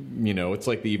it's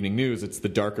like the evening news. It's the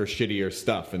darker, shittier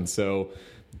stuff. And so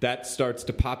that starts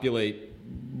to populate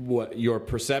what your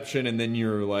perception, and then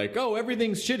you're like, oh,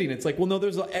 everything's shitty. And it's like, well, no,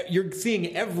 you're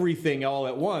seeing everything all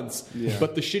at once,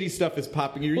 but the shitty stuff is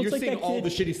popping. You're seeing all the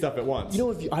shitty stuff at once.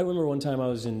 I remember one time I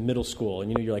was in middle school,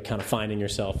 and you're like kind of finding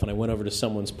yourself, and I went over to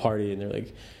someone's party, and they're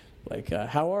like,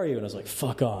 how are you? And I was like,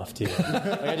 fuck off, dude.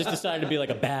 I just decided to be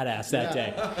like a badass that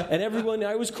day. And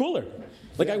I was cooler.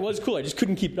 I was cool. I just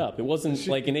couldn't keep it up. It wasn't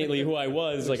like innately who I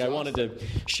was. I wanted to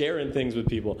share in things with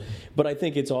people. But I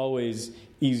think it's always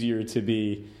easier to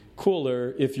be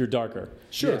cooler if you're darker.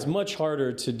 Sure. It's much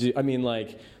harder to do. I mean,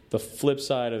 the flip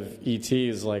side of E.T.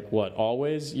 is what,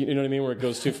 always? You know what I mean? Where it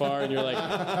goes too far and you're like,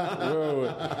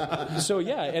 whoa. So,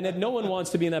 yeah, and no one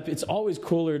wants to be in that. It's always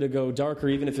cooler to go darker,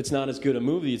 even if it's not as good a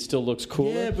movie. It still looks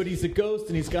cooler. Yeah, but he's a ghost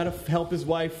and he's got to help his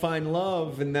wife find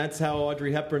love, and that's how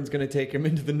Audrey Hepburn's going to take him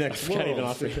into the next world. Even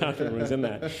Audrey Hepburn was in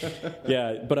that.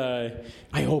 Yeah, but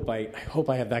I hope I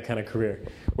have that kind of career,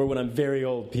 where when I'm very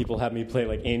old, people have me play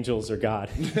like angels or God.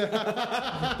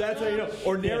 That's how you know.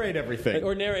 Or narrate everything.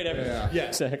 Yeah,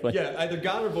 exactly. Yeah, either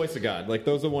God or voice of God.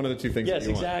 Those are one of the two things that you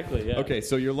want. Yes, exactly. Yeah. Okay,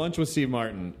 so your lunch with Steve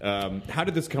Martin. How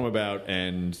did this come about,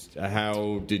 and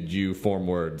how did you form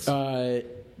words?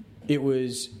 It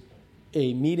was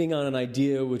a meeting on an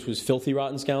idea, which was Filthy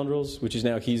Rotten Scoundrels, which is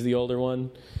now he's the older one,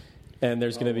 and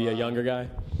there's going to be a younger guy.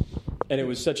 And it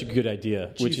was such a good idea,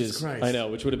 which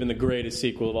would have been the greatest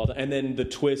sequel of all time. And then the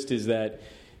twist is that...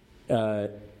 oh,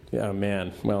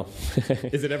 man. Well...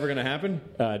 Is it ever going to happen?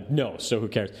 No, so who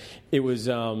cares? It was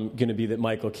going to be that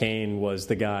Michael Caine was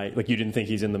the guy... you didn't think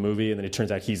he's in the movie, and then it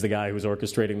turns out he's the guy who was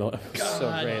orchestrating the... God,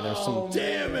 so great.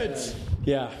 Damn it!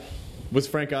 Yeah. Was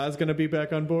Frank Oz going to be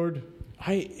back on board?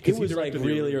 It was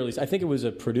really early. I think it was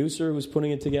a producer who was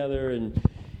putting it together, and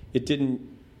it didn't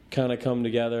kind of come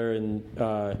together, and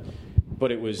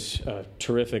but it was a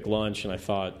terrific lunch, and I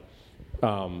thought...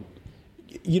 I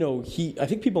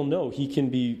think people know he can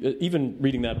be, even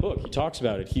reading that book, he talks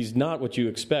about it. He's not what you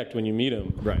expect when you meet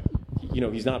him. Right.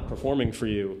 He's not performing for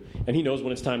you, and he knows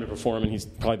when it's time to perform, and he's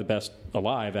probably the best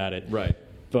alive at it. Right.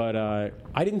 But I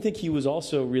didn't think he was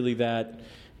also really that,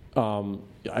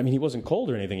 he wasn't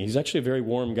cold or anything. He's actually a very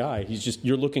warm guy. He's just,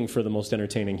 you're looking for the most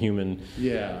entertaining human.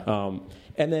 Yeah.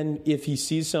 And then if he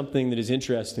sees something that is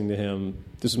interesting to him,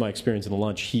 this is my experience in the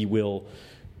lunch, he will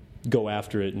go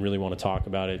after it and really want to talk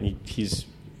about it. And he's.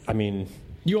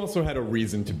 You also had a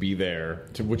reason to be there,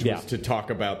 which was to talk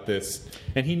about this,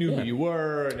 and he knew who you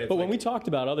were. But when we talked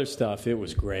about other stuff, it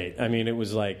was great. It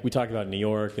was we talked about New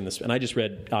York, and I just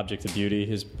read Object of Beauty,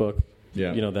 his book,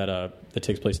 that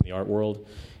takes place in the art world,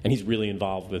 and he's really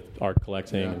involved with art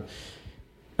collecting.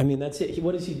 Yeah. That's it.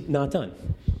 What has he not done?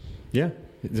 Yeah.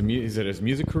 Is it his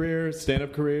music career,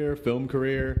 stand-up career, film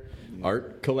career?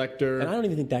 Art collector. And I don't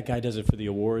even think that guy does it for the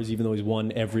awards, even though he's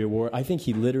won every award. I think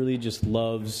he literally just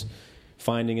loves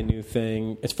finding a new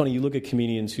thing. It's funny, you look at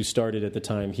comedians who started at the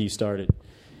time he started,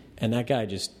 and that guy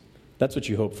that's what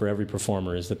you hope for every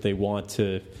performer, is that they want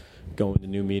to go into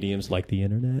new mediums like the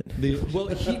internet.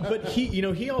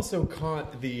 He also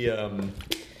caught the,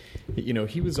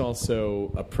 he was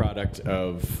also a product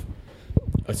of,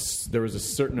 there was a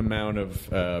certain amount of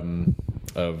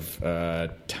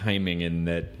timing in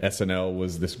that SNL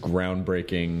was this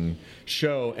groundbreaking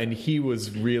show, and he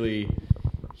was really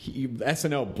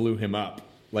SNL blew him up.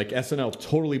 SNL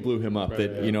totally blew him up.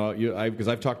 Right, because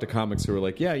I've talked to comics who were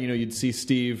like, you'd see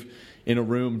Steve in a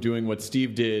room doing what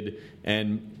Steve did,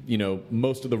 and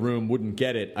most of the room wouldn't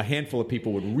get it. A handful of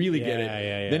people would really get it.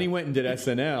 Yeah. Then he went and did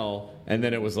SNL, and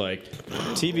then it was like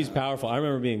TV's powerful. I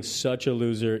remember being such a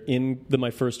loser in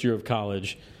my first year of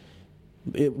college.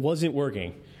 It wasn't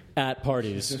working at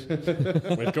parties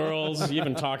with girls,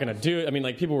 even talking to dudes.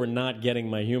 People were not getting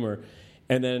my humor.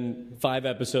 And then 5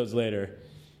 episodes later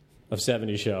of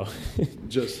 70s Show,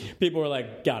 just people were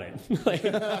like, got it. Like,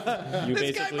 you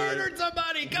this guy murdered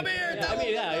somebody. Come here.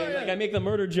 I make the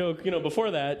murder joke.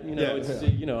 Before that,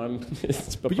 it's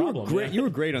it's a problem. You were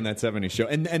great on that 70s Show,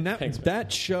 and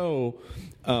that show.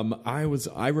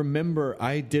 I remember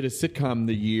I did a sitcom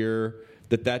the year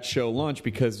that show launched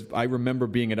because I remember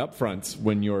being at Upfronts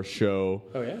when your show.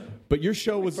 Oh yeah. But your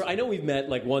show was. I know we've met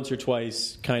like once or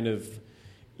twice, kind of.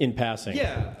 In passing.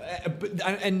 Yeah,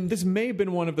 and this may have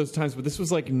been one of those times, but this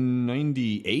was like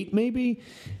 98 maybe,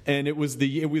 and it was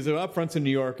up fronts in New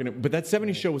York, but that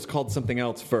 70s Show was called something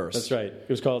else first. That's right. It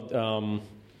was called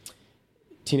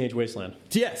Teenage Wasteland.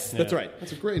 Yes, that's right.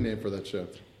 That's a great name for that show.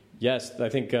 Yes, I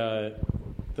think the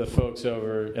folks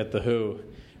over at The Who,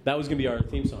 that was going to be our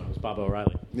theme song. It was Bob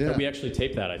O'Reilly. Yeah. But we actually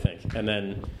taped that, I think, and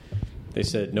then they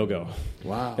said no go.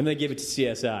 Wow. And they gave it to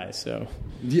CSI, so...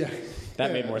 Yeah.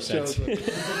 That made more sense.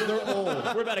 They're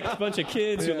old. We're about a bunch of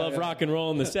kids who love rock and roll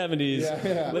in the 70s.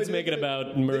 Yeah. Let's make it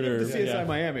about murder. CSI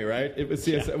Miami, right? It was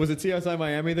CSI. Was it CSI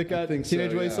Miami that got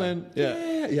Teenage Wasteland?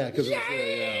 Yeah.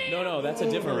 No, that's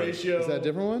a different one. Is that a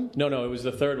different one? No, it was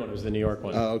the third one. It was the New York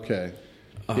one. Oh, okay.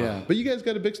 Yeah, but you guys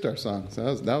got a Big Star song,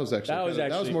 so that was more spot on.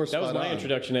 That was my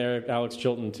introduction to Alex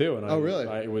Chilton too, and really?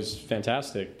 It was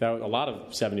fantastic. That was a lot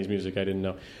of 70s music I didn't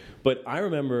know, but I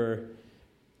remember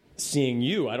seeing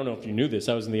you. I don't know if you knew this.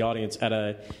 I was in the audience at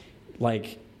a what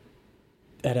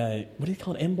do you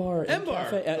call it? M-Bar?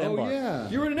 M-Bar. M-Bar. Yeah.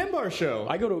 You were at an M-Bar show.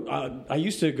 I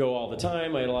used to go all the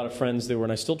time. I had a lot of friends that were,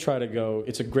 and I still try to go.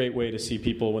 It's a great way to see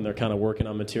people when they're kind of working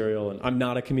on material. And I'm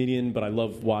not a comedian, but I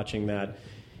love watching that.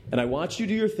 And I watched you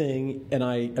do your thing, and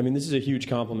I mean, this is a huge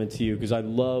compliment to you because I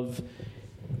love,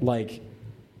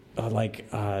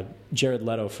 Jared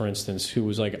Leto, for instance, who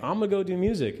was like, I'm going to go do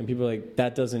music. And people are like,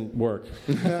 that doesn't work.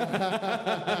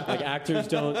 Like, actors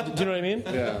don't, do you know what I mean?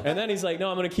 Yeah. And then he's like, no,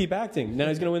 I'm going to keep acting. Now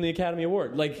he's going to win the Academy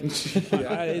Award. Like,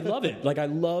 I love it. Like, I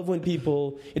love when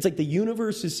people, it's like the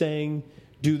universe is saying,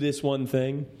 do this one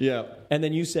thing. Yeah. And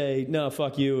then you say, no,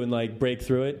 fuck you, and like break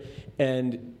through it.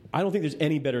 And I don't think there's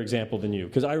any better example than you.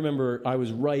 Because I remember I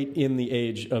was right in the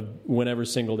age of whenever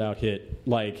Singled Out hit.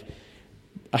 Like,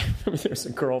 I remember there's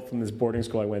a girl from this boarding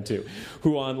school I went to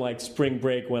who on like spring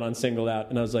break went on Singled Out.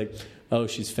 And I was like, oh,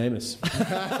 she's famous.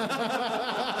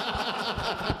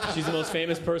 She's the most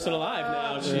famous person alive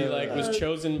now. She was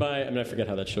chosen by, I forget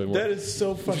how that show worked. That is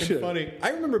so fucking funny. I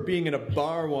remember being in a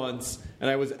bar once, and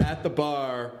I was at the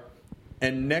bar,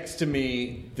 and next to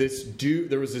me, this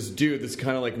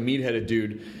kind of like meat-headed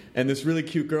dude, and this really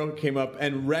cute girl came up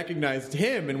and recognized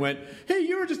him and went, hey,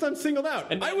 you were just on Singled Out.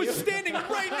 And I was standing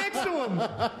right next to him.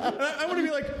 And I want to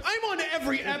be like, I'm on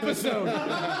every episode.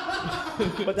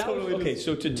 But that was, okay,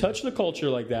 so to touch the culture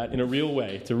like that in a real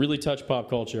way, to really touch pop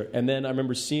culture, and then I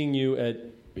remember seeing you at,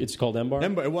 it's called M-Bar?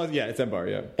 M-Bar, it's M-Bar,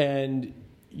 yeah. And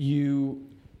you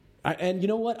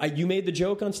know what? You made the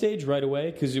joke on stage right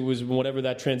away because it was whatever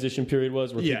that transition period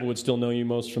was where people would still know you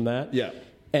most from that. Yeah.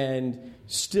 And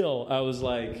still, I was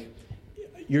like,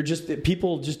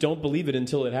 people just don't believe it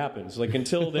until it happens. Like,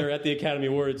 until they're at the Academy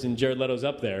Awards and Jared Leto's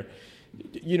up there.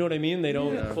 You know what I mean? They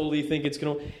don't fully think it's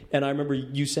going to... And I remember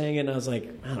you saying it, and I was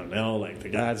like, I don't know, like, the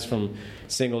guys from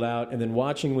Singled Out. And then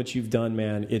watching what you've done,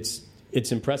 man, it's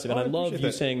impressive. And I love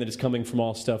you saying that it's coming from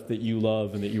all stuff that you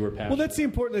love and that you were passionate. Well, that's the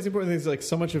important thing. Is like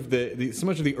so much of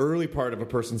the early part of a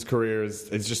person's career is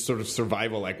just sort of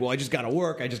survival. Like, well, I just got to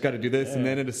work. I just got to do this. And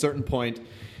then at a certain point,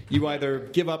 you either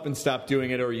give up and stop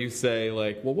doing it, or you say,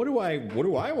 like, well, what do I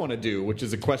want to do? Which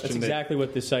is a question. That's exactly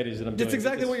what this site is that I'm doing. That's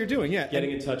exactly what you're doing. Yeah,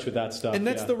 getting in touch with that stuff. And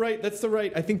that's the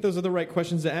right. I think those are the right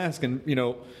questions to ask. And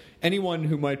anyone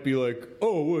who might be like,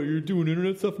 oh, well, you're doing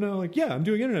internet stuff now? Like, yeah, I'm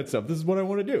doing internet stuff. This is what I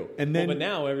want to do. And then, but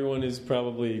now everyone is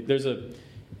probably, there's a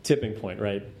tipping point,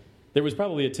 right? There was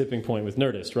probably a tipping point with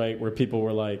Nerdist, right, where people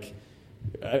were like,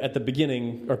 at the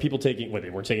being, are people taking, well, they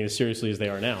weren't taking it as seriously as they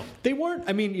are now. They weren't.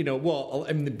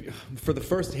 For the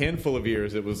first handful of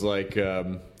years, it was like.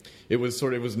 It was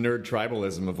nerd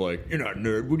tribalism of like, you're not a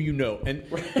nerd, what do you know? And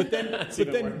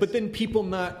but then people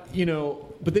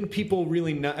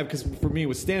really not, because for me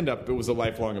with stand up it was a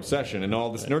lifelong obsession, and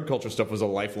all this nerd culture stuff was a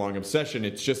lifelong obsession.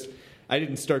 It's just I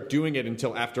didn't start doing it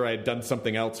until after I had done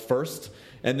something else first.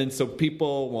 And then so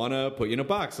people want to put you in a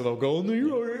box, so they'll go, oh,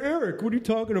 you're Eric, what are you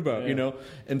talking about? Yeah.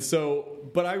 And so,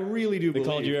 but I really do believe...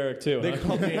 They called you Eric, too. They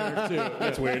called me Eric, too.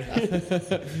 That's weird.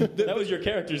 That was your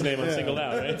character's name on Singled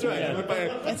Out, right? That's right.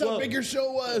 Yeah. That's how big your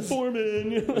show was.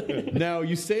 Foreman. Now,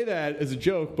 you say that as a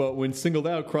joke, but when Singled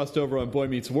Out crossed over on Boy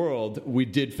Meets World, we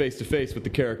did face-to-face with the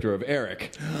character of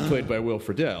Eric, played by Will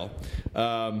Friedle.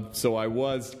 So I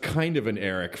was kind of an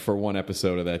Eric for one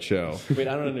episode of that show. Wait,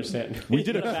 I don't understand. We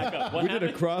did back up. we did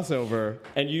a crossover.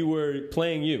 And you were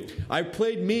playing you. I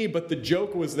played me, but the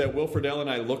joke was that Will Friedle and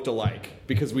I looked alike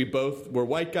because we both were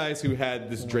white guys who had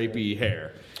this drapey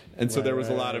hair. And so there was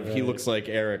a lot of he looks like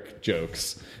Eric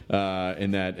jokes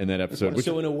in that episode.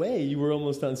 So in a way, you were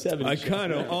almost on 70. I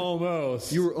kind of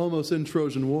almost. You were almost in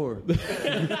Trojan War.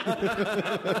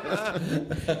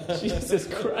 Jesus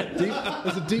Christ.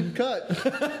 It's a deep cut.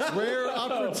 Rare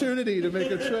opportunity to make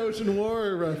a Trojan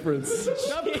War reference.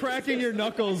 Stop cracking your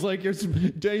knuckles like you're...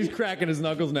 He's cracking his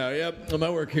knuckles now. Yep, my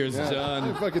work here is done.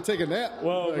 If I could take a nap.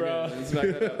 Whoa, bro.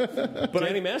 But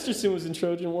Danny Masterson was in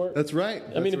Trojan War. That's right.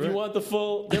 I mean, if you want the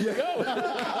full... There we go.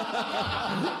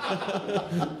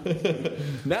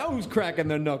 Now who's cracking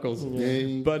their knuckles?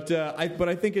 Yeah. But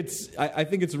I think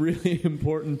it's really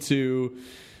important to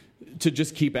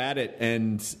just keep at it,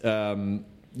 and and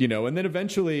then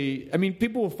eventually, I mean,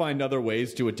 people will find other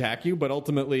ways to attack you, but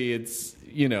ultimately, it's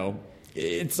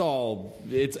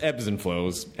ebbs and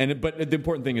flows. But the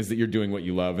important thing is that you're doing what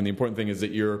you love, and the important thing is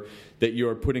that you're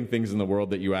putting things in the world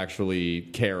that you actually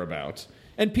care about.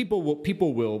 And people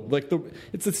will like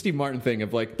it's the Steve Martin thing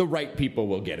of like the right people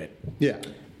will get it. Yeah.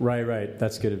 Right.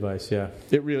 That's good advice. Yeah.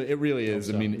 It really is.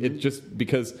 So. I mean, it just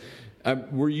because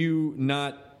were you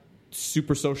not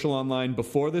super social online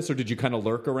before this, or did you kind of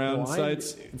lurk around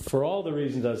sites? For all the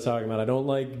reasons I was talking about, I don't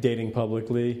like dating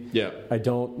publicly. Yeah. I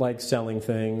don't like selling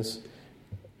things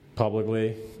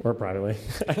publicly or privately.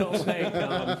 I don't like.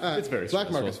 It's very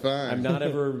Black market's fine. I'm not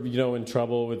ever in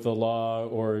trouble with the law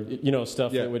or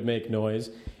stuff that would make noise,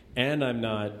 and I'm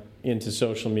not into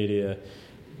social media.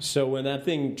 So when that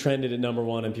thing trended at number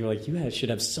one, and people were like, "You guys should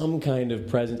have some kind of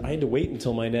presence," I had to wait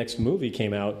until my next movie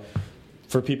came out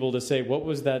for people to say, "What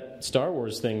was that Star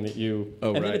Wars thing that you?"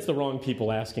 Oh, and then it's the wrong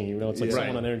people asking you. It's like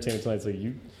someone on Entertainment Tonight. It's like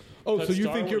you. Oh, so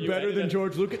you think you're better than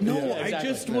George Lucas? No, exactly. I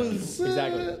just was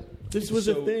exactly. This was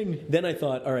a thing. Then I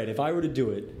thought, all right, if I were to do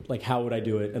it, like, how would I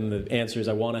do it? And the answer is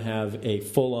I want to have a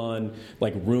full-on,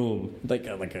 like, room, like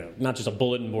a not just a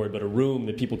bulletin board, but a room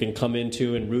that people can come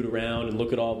into and root around and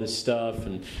look at all this stuff,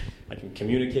 and I can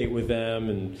communicate with them,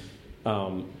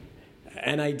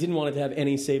 and I didn't want it to have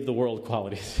any save the world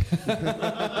qualities.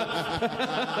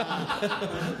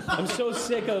 I'm so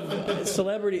sick of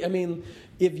celebrity. I mean,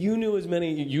 if you knew as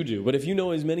many, you do, but if you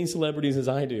know as many celebrities as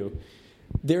I do,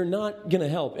 they're not going to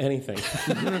help anything.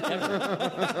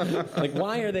 Like,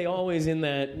 why are they always in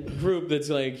that group that's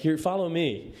like, here, follow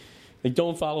me? Like,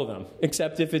 don't follow them,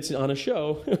 except if it's on a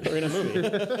show or in a movie.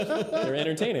 They're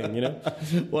entertaining,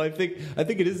 Well, I think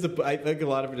it is I think a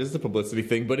lot of it is the publicity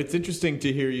thing, but it's interesting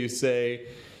to hear you say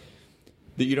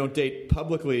that you don't date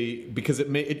publicly because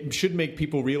it should make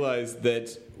people realize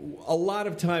that a lot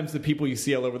of times the people you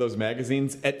see all over those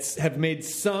magazines have made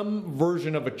some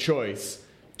version of a choice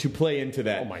to play into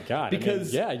that. Oh my God!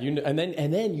 Because and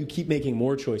then you keep making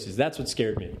more choices. That's what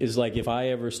scared me. Is like if I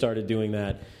ever started doing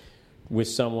that with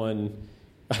someone.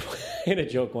 I had a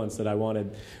joke once that I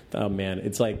wanted. Oh man,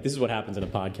 it's like this is what happens in a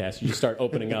podcast. You just start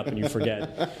opening up and you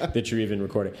forget that you're even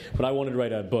recording. But I wanted to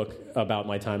write a book about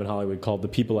my time in Hollywood called "The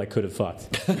People I Could Have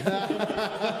Fucked."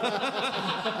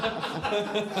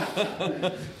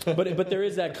 But there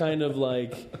is that kind of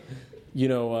like,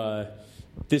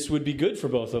 this would be good for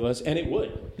both of us, and it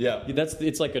would. Yeah.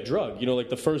 It's like a drug. Like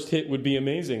the first hit would be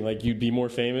amazing. Like you'd be more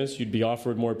famous. You'd be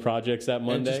offered more projects that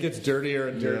Monday. And it just gets dirtier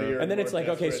and dirtier. And then it's like,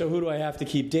 okay, so who do I have to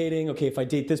keep dating? Okay, if I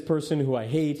date this person who I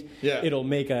hate, it'll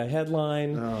make a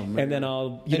headline. Oh, man. And then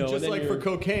I'll, and just like for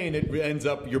cocaine, it ends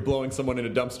up you're blowing someone in a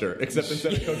dumpster, except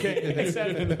instead of cocaine,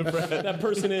 that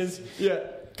person is. Yeah.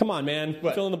 Come on, man.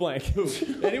 What? Fill in the blank. Who?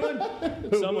 Anyone?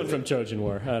 Someone from Trojan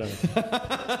War. I don't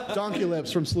know. Donkey Lips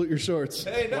from Salute Your Shorts.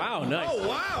 Hey, wow, nice. Oh,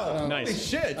 wow. Nice. Holy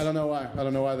shit. I don't know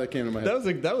why that came to my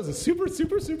head. That was a super,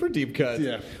 super, super deep cut.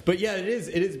 Yeah. But yeah, it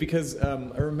is because I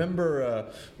remember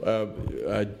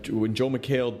when Joel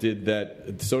McHale did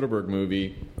that Soderbergh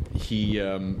movie, he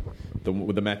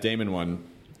the Matt Damon one.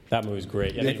 That movie's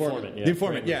great. Yeah, The Informant. The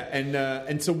Informant, yeah.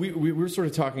 And so we were sort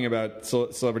of talking about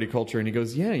celebrity culture, and he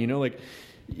goes,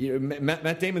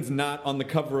 Matt Damon's not on the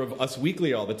cover of Us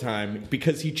Weekly all the time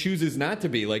because he chooses not to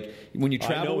be. Like when you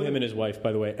travel, I know him and his wife,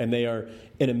 by the way, and they are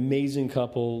an amazing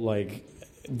couple. Like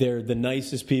they're the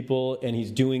nicest people, and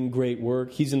he's doing great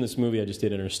work. He's in this movie I just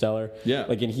did, Interstellar. Yeah,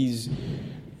 like, and he's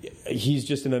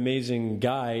just an amazing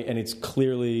guy, and it's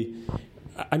clearly.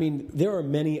 I mean, there are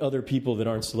many other people that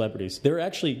aren't celebrities. There are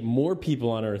actually more people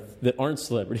on Earth that aren't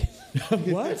celebrities.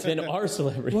 What? Than are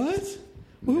celebrities. What?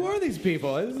 Who are these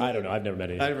people? I don't know. I've never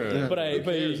met any. But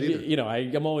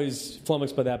I'm always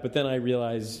flummoxed by that. But then I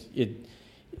realize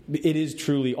it is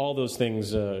truly, all those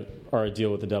things are a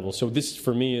deal with the devil. So this,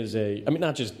 for me, is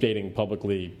not just dating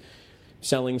publicly,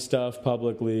 selling stuff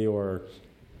publicly, or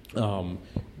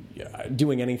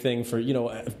doing anything for,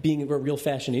 being a real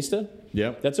fashionista.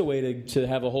 Yeah. That's a way to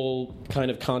have a whole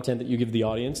kind of content that you give the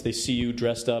audience. They see you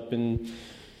dressed up, and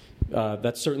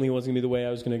that certainly wasn't going to be the way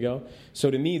I was going to go.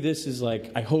 So to me, this is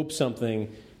like, I hope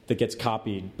something that gets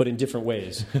copied, but in different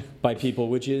ways by people,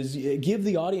 which is give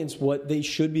the audience what they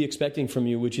should be expecting from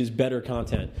you, which is better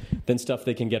content than stuff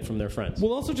they can get from their friends.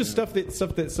 Well, also just stuff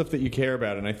that you care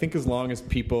about. And I think as long as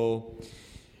people,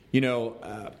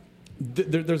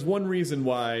 there's one reason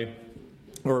why,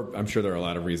 or I'm sure there are a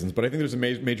lot of reasons, but I think there's a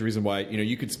major reason why,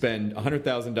 you could spend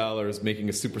 $100,000 making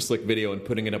a super slick video and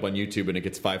putting it up on YouTube and it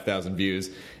gets 5,000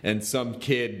 views, and some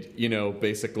kid,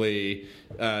 basically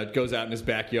goes out in his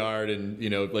backyard and,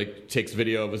 takes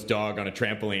video of his dog on a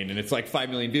trampoline and it's like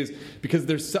 5 million views.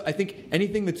 Because I think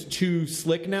anything that's too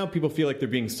slick now, people feel like they're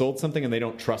being sold something and they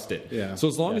don't trust it. Yeah. So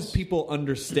as long as people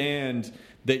understand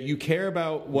that you care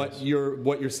about what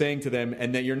you're saying to them,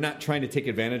 and that you're not trying to take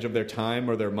advantage of their time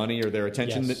or their money or their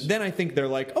attention, then I think they're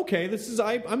like, okay, this is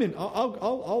I'm in.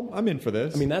 I'm in for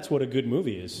this. I mean, that's what a good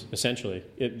movie is, essentially.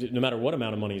 No matter what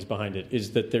amount of money is behind it,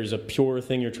 is that there's a pure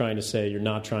thing you're trying to say. You're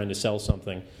not trying to sell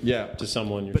something to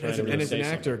someone. You're trying to really as an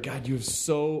actor, God, you have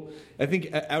so. I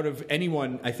think out of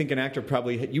anyone, I think an actor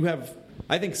probably you have.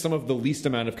 I think some of the least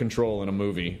amount of control in a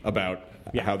movie about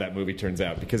how that movie turns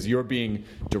out, because you're being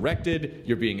directed,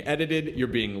 you're being edited, you're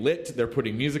being lit, they're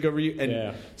putting music over you,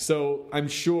 and so I'm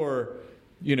sure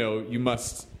you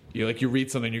must. You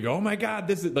read something and you go, oh my God,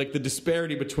 this is like the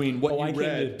disparity between what you read.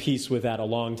 I came to peace with that a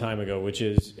long time ago, which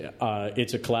is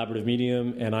it's a collaborative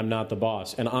medium and I'm not the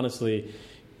boss. And honestly,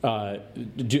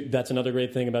 that's another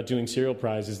great thing about doing Serial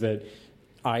Prize, is that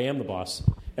I am the boss.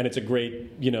 And it's a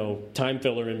great, time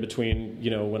filler in between,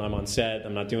 when I'm on set,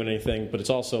 I'm not doing anything. But it's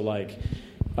also like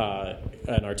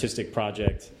an artistic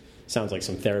project. Sounds like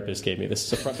some therapist gave me this.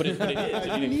 But it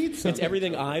is. It's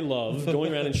everything I love,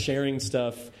 going around and sharing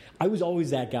stuff. I was always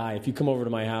that guy. If you come over to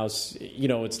my house,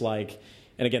 it's like...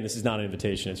 And again, this is not an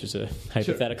invitation; it's just a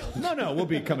hypothetical. Sure. No, we'll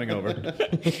be coming over.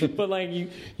 But like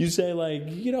you say, like,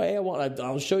 hey,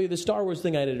 I'll show you the Star Wars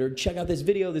thing I did, or check out this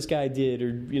video this guy did,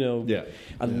 or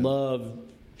I love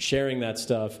sharing that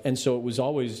stuff. And so it was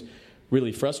always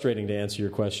really frustrating, to answer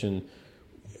your question,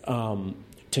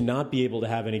 to not be able to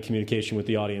have any communication with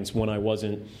the audience when I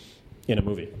wasn't in a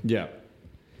movie. Yeah.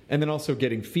 And then also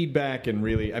getting feedback and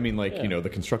really, the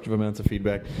constructive amounts of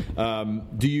feedback.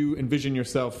 Do you envision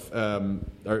yourself?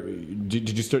 Did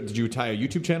you tie a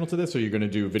YouTube channel to this, or are you going to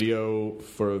do video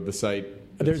for the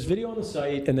site? There's video on the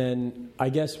site, and then I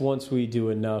guess once we do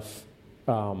enough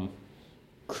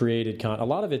created content, a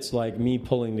lot of it's like me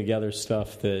pulling together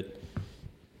stuff that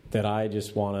I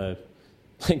just want to.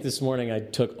 Like this morning, I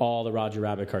took all the Roger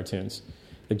Rabbit cartoons.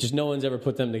 Like, just no one's ever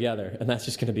put them together, and that's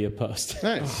just going to be a post.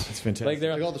 Nice. That's fantastic.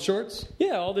 Like all the shorts?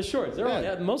 Yeah, all the shorts.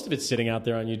 Most of it's sitting out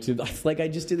there on YouTube. Like I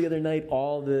just did the other night,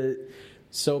 all the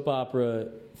soap opera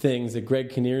things that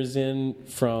Greg Kinnear's in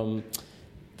from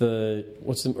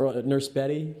Nurse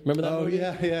Betty? Remember that movie? Yeah.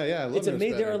 I love Nurse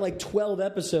Betty. There are like 12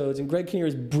 episodes, and Greg Kinnear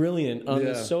is brilliant on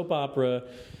the soap opera.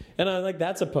 And I'm like,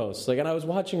 that's a post. Like, and I was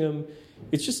watching him.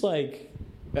 It's just like...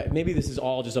 Maybe this is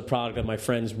all just a product of my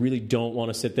friends really don't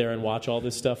want to sit there and watch all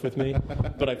this stuff with me,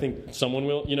 but I think someone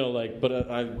will,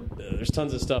 there's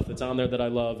tons of stuff that's on there that I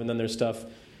love, and then there's stuff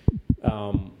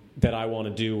that I want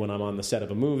to do when I'm on the set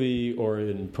of a movie or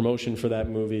in promotion for that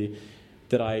movie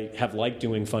that I have liked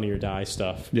doing Funny or Die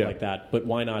stuff like that, but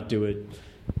why not do it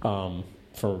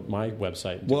for my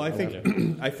website? Well, I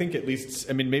think at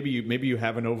least, maybe you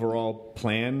have an overall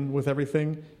plan with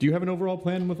everything. Do you have an overall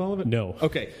plan with all of it? No.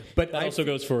 Okay, but that also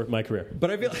goes for my career.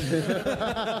 But I feel, but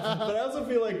I also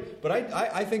feel like,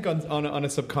 I think on a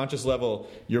subconscious level,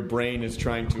 your brain is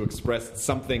trying to express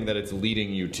something that it's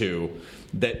leading you to.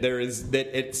 That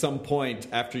at some point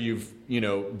after you've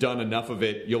done enough of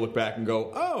it, you'll look back and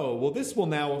go, oh, well, this will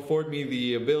now afford me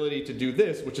the ability to do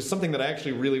this, which is something that I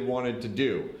actually really wanted to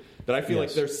do. That I feel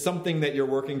like there's something that you're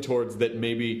working towards that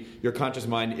maybe your conscious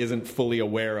mind isn't fully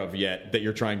aware of yet that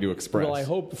you're trying to express. Well, I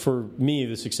hope for me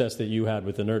the success that you had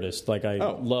with The Nerdist. Like, I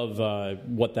love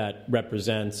what that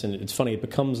represents. And it's funny, it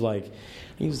becomes like,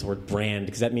 I use the word brand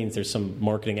because that means there's some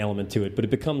marketing element to it, but it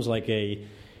becomes like a,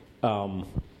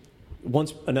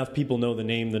 once enough people know the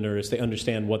name The Nerdist, they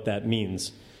understand what that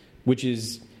means, which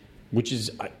is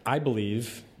I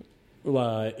believe...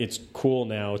 it's cool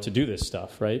now to do this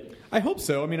stuff, right? I hope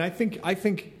so. I think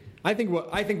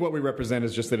what we represent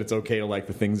is just that it's okay to like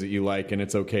the things that you like, and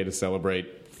it's okay to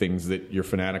celebrate things that you're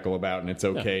fanatical about, and it's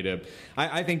okay to.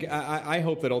 I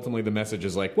hope that ultimately the message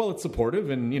is like, well, it's supportive,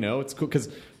 and it's cool, because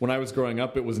when I was growing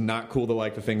up, it was not cool to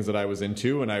like the things that I was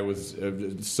into, and I was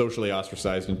socially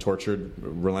ostracized and tortured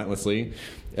relentlessly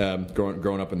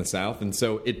growing up in the South, and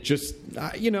so it just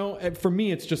for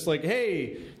me, it's just like,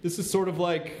 hey, this is sort of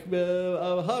like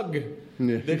a hug.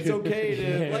 It's okay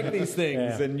to like these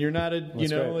things, and you're not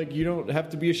like you don't have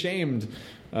to be ashamed.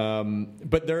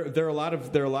 But there are a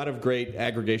lot of great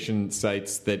aggregation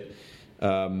sites that.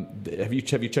 Have you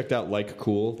checked out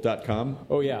likecool.com?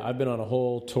 Oh yeah, I've been on a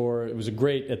whole tour. It was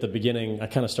great at the beginning. I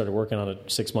kind of started working on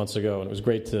it 6 months ago, and it was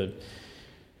great to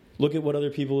look at what other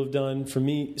people have done. For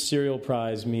me, Serial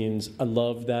Prize means I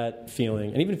love that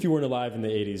feeling. And even if you weren't alive in the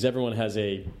 80s, everyone has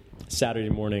a Saturday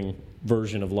morning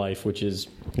version of life, which is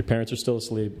your parents are still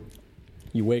asleep.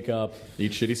 You wake up,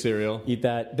 eat shitty cereal, eat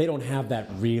that. They don't have that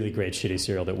really great shitty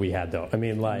cereal that we had, though. I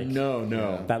mean, like no,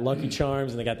 that Lucky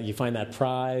Charms, and they got you find that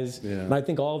prize. Yeah. And I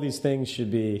think all these things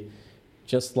should be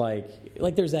just like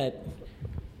there's that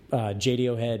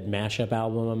JD Head mashup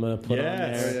album I'm going to put on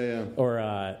there.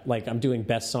 Or like I'm doing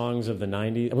best songs of the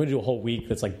 90s. I'm going to do a whole week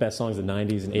that's like best songs of the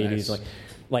 90s and 80s.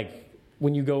 Like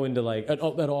when you go into like at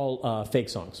all fake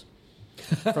songs.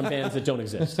 From bands that don't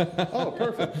exist. Oh,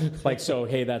 perfect. Like, so,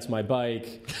 Hey, That's My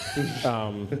Bike.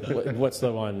 What's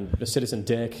the one? Citizen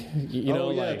Dick.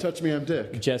 Like, Touch Me, I'm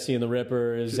Dick. Jesse and the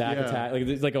Rippers, Zack Attack. Like,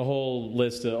 there's like a whole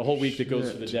list, a whole week that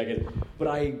goes through the decade. But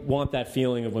I want that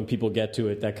feeling of when people get to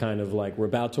it, that kind of like, we're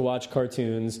about to watch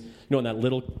cartoons, on that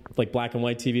little like black and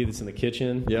white TV that's in the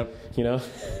kitchen. Yep.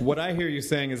 What I hear you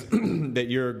saying is that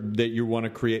you want to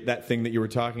create that thing that you were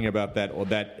talking about, that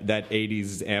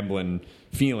 80s Amblin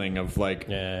feeling of like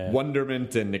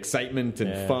wonderment and excitement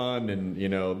and fun, and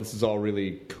this is all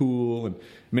really cool. And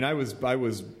I mean, I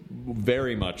was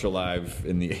very much alive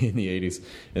in the 80s,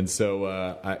 and so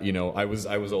I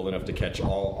was old enough to catch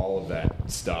all of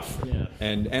that stuff. Yeah.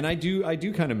 And I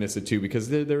do kind of miss it too, because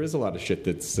there is a lot of shit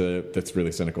that's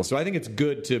really cynical. So I think it's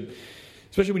good to,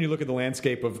 especially when you look at the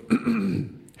landscape of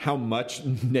how much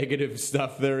negative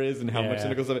stuff there is and how much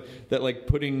cynical stuff, that like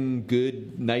putting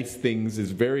good, nice things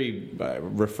is very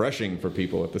refreshing for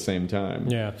people at the same time.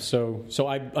 Yeah. So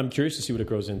I'm curious to see what it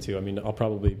grows into. I mean, I'll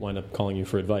probably wind up calling you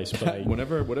for advice, but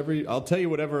I'll tell you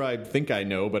whatever I think I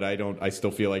know, but I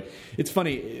still feel like it's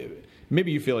funny.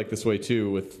 Maybe you feel like this way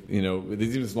too with,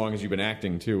 even as long as you've been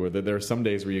acting too, where there are some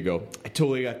days where you go, I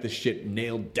totally got this shit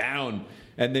nailed down.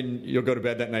 And then you'll go to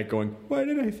bed that night going, why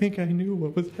did I think I knew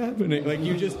what was happening? Like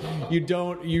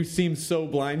you seem so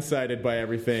blindsided by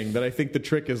everything that I think the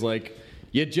trick is like,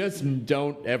 you just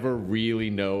don't ever really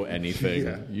know anything.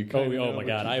 Oh my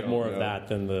God, I have more of that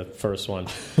than the first one.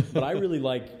 But I really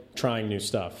like trying new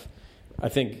stuff. I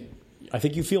think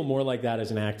you feel more like that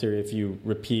as an actor if you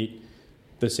repeat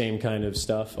the same kind of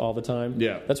stuff all the time.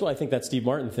 Yeah. That's what I think that Steve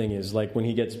Martin thing is. Like when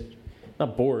he gets,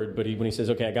 not bored, but when he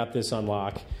says, okay, I got this on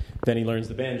lock, then he learns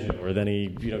the banjo, or then he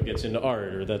gets into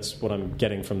art, or that's what I'm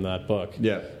getting from that book.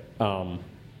 Yeah. And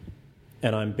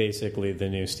I'm basically the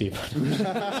new Steve Martin.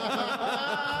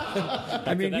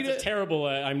 I mean, that's a terrible.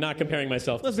 I'm not comparing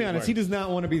myself. Let's be honest. He does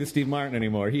not want to be the Steve Martin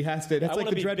anymore. He has to. That's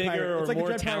like the Dread Pirate. It's like the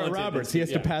Dread Pirate Roberts. He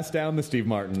has to pass down the Steve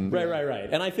Martin. Right.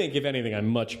 And I think, if anything, I'm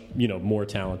much more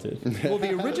talented. Well,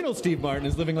 the original Steve Martin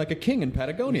is living like a king in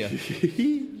Patagonia.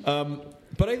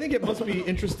 But I think it must be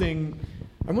interesting.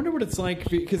 I wonder what it's like,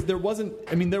 because there was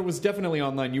definitely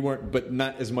online. You weren't, but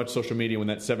not as much social media when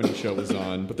that 70s show was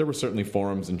on. But there were certainly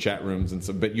forums and chat rooms and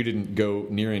so. But you didn't go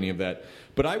near any of that.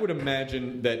 But I would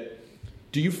imagine that.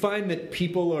 Do you find that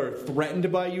people are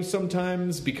threatened by you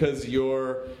sometimes because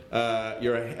you're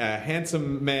a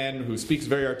handsome man who speaks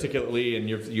very articulately and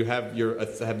you have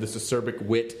this acerbic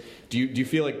wit? Do you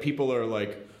feel like people are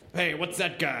like, hey, what's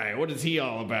that guy? What is he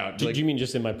all about? Do you mean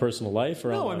just in my personal life? Or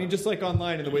no, I mean just like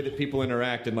online and the way that people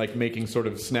interact and like making sort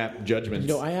of snap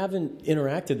judgments. I haven't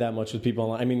interacted that much with people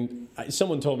online. I mean,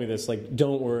 someone told me this, like,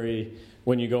 don't worry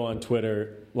when you go on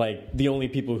Twitter, like, the only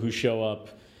people who show up,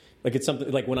 like, it's something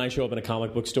like when I show up in a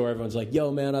comic book store, everyone's like, yo,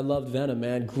 man, I loved Venom,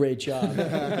 man. Great job.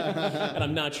 And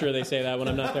I'm not sure they say that when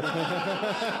I'm not there.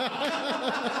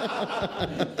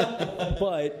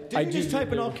 But did you just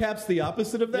type in all caps the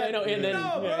opposite of that? Yeah, I know. And then,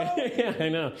 yeah, I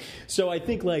know. So I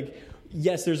think, like,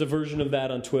 yes, there's a version of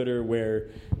that on Twitter where,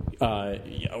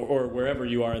 or wherever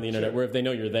you are on the internet, where if they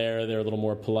know you're there, they're a little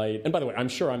more polite. And by the way, I'm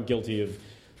sure I'm guilty of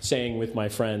saying with my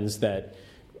friends that,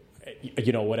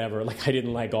 whatever, like, I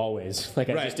didn't like Always, like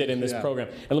I just did in this program.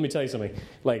 And let me tell you something,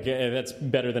 like, that's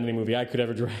better than any movie I could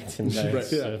ever direct, and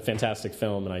it's a fantastic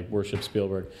film, and I worship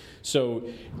Spielberg. So,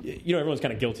 everyone's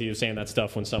kind of guilty of saying that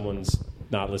stuff when someone's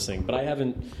not listening, but I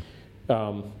haven't,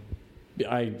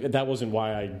 that wasn't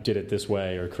why I did it this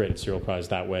way or created Serial Prize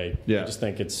that way. Yeah. I just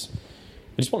think I just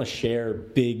want to share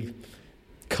big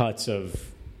cuts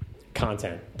of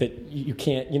content that you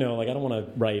can't, like I don't want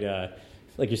to write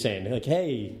like you're saying, like,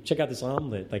 hey, check out this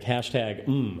omelet, like hashtag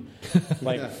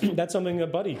like that's something a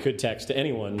buddy could text to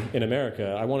anyone in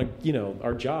America. I want to,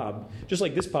 our job, just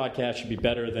like this podcast should be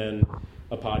better than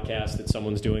a podcast that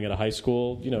someone's doing at a high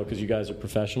school, because you guys are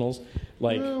professionals.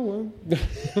 Like,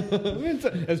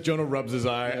 as Jonah rubs his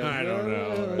eye, I don't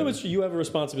know. No, but you have a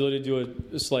responsibility to do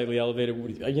a slightly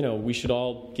elevated. We should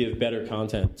all give better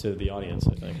content to the audience.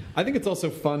 I think. I think it's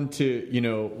also fun to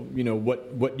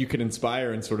what you can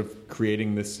inspire in sort of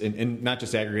creating this, and not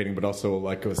just aggregating, but also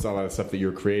like a lot of stuff that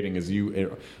you're creating is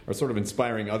you are sort of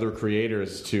inspiring other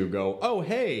creators to go, oh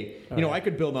hey, I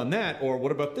could build on that, or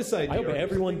what about this idea? I hope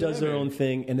everyone does their own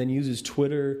thing and then uses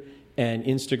Twitter and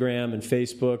Instagram and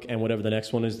Facebook and whatever the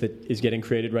next one is that is getting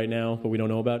created right now, but we don't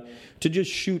know about, to just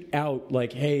shoot out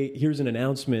like, hey, here's an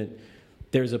announcement.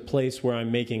 There's a place where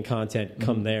I'm making content.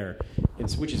 Come there,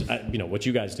 which is what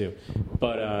you guys do.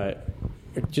 But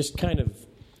just kind of,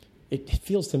 it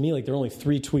feels to me like there are only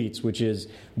 3 tweets, which is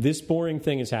this boring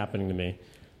thing is happening to me,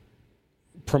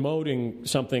 promoting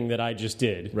something that I just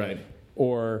did, right,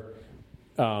 or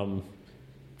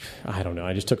I don't know.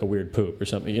 I just took a weird poop or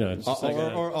something. It's just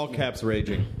or all caps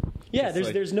raging. Yeah,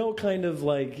 there's no kind of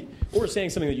like, or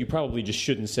saying something that you probably just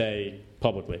shouldn't say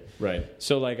publicly. Right.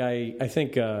 So like I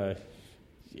think I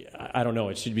don't know.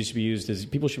 It should be used as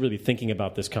people should really be thinking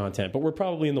about this content. But we're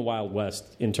probably in the Wild West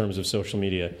in terms of social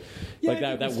media. Yeah,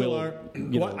 like that will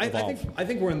evolve. I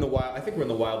think we're in the wild. I think we're in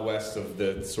the Wild West of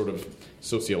the sort of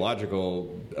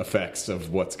sociological effects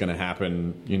of what's going to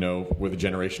happen. With a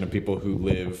generation of people who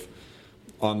live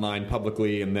online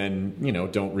publicly and then they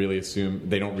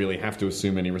don't really have to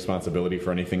assume any responsibility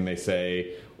for anything they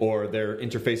say, or they're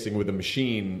interfacing with a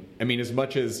machine. I mean, as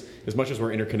much as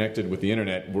we're interconnected with the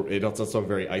internet, it's also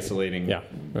very isolating.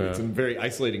 It's a very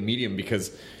isolating medium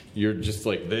because you're just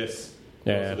like this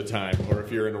most of the time, or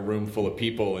if you're in a room full of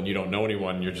people and you don't know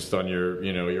anyone, you're just on your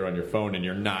you're on your phone and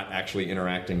you're not actually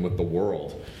interacting with the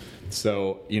world.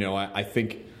 So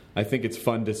I think it's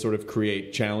fun to sort of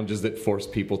create challenges that force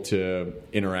people to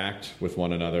interact with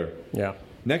one another. Yeah.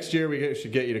 Next year, we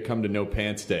should get you to come to No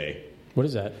Pants Day. What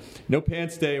is that? No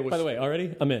Pants Day was... By the way,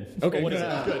 already? I'm in. Okay, what is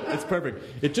it? Good. It's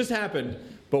perfect. It just happened,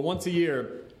 but once a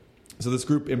year... So this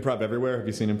group, Improv Everywhere, have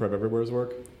you seen Improv Everywhere's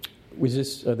work?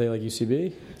 Are they like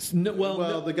UCB? No,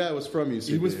 well, the guy was from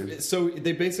UCB. So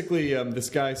they basically, this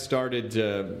guy started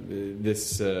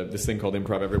this thing called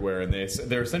Improv Everywhere, and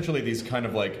they're essentially these kind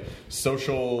of like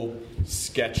social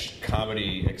sketch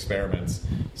comedy experiments.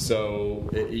 So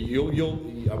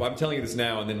I'm telling you this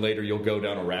now, and then later you'll go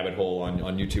down a rabbit hole on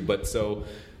YouTube. But so,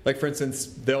 like for instance,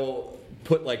 they'll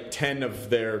put like 10 of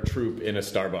their troupe in a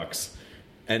Starbucks,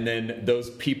 and then those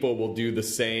people will do the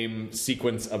same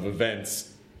sequence of events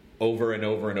over and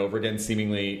over and over again,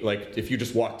 seemingly like if you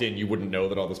just walked in, you wouldn't know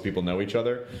that all those people know each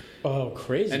other. Oh,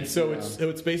 crazy! And so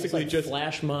it's basically just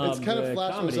flash mob. It's kind of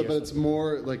flash mob, but it's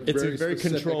more like it's very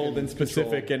controlled and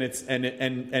specific, and it's and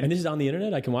this is on the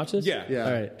internet. I can watch this. Yeah.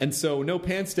 All right. And so No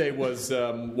Pants Day was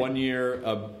one year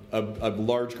a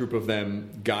large group of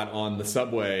them got on the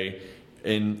subway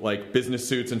in like business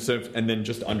suits and stuff, and then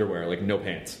just underwear, like no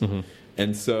pants. Mm-hmm.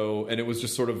 And it was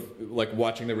just sort of like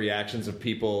watching the reactions of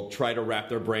people try to wrap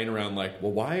their brain around like,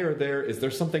 well, is there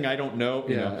something I don't know?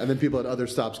 You know? And then people at other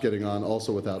stops getting on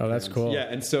also without pants. That's cool. Yeah,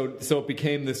 and so it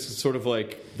became this sort of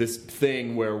like this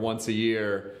thing where once a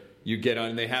year you get on,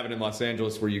 and they have it in Los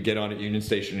Angeles where you get on at Union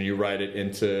Station and you ride it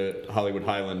into Hollywood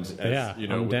Highland.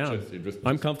 I'm down.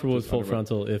 I'm comfortable with full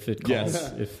frontal if it calls,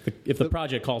 if the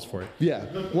project calls for it. Yeah,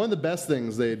 one of the best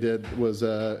things they did was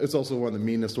it's also one of the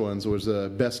meanest ones was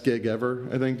Best Gig Ever.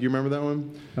 I think, do you remember that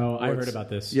one? Oh, I heard about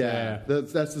this. Yeah.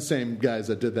 That's the same guys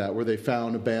that did that, where they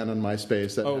found a band on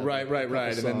MySpace. That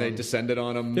right, and then they descended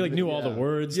on them. They knew all the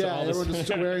words. Yeah, they were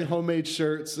just wearing homemade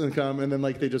shirts and come, and then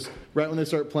like they just right when they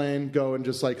start playing, go and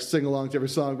just like sing along to every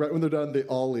song. Right when they're done, they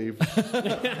all leave.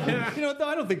 I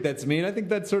don't think that's mean. I think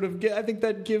that sort of. I think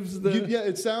that gives the.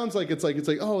 It sounds like it's like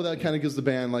oh, that kind of gives the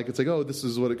band like it's like oh, this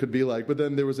is what it could be like. But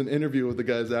then there was an interview with the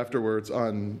guys afterwards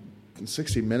on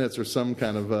 60 Minutes or some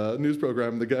kind of news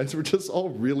program. The guys were just all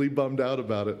really bummed out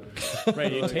about it.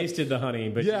 Right, you tasted the honey,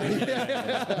 but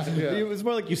it was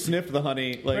more like you sniffed the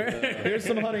honey. Like here's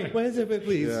some honey. What is it,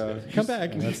 please? Come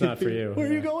back. That's not for you. Where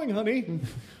are you going, honey?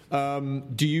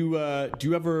 Do you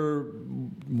ever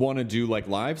want to do like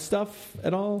live stuff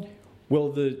at all?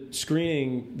 Well, the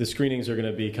screenings are going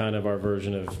to be kind of our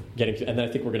version of getting, and then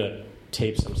I think we're going to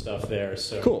tape some stuff there.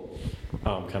 So cool.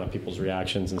 Kind of people's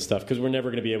reactions and stuff, because we're never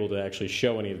going to be able to actually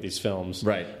show any of these films.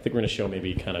 Right. I think we're going to show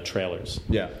maybe kind of trailers.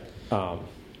 Yeah.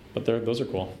 But those are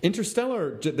cool.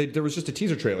 Interstellar, there was just a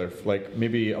teaser trailer, like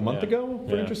maybe a month ago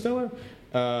for Interstellar,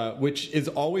 which is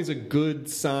always a good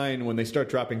sign when they start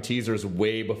dropping teasers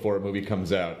way before a movie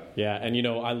comes out. Yeah, and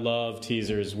I love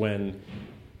teasers when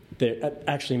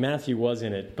actually Matthew was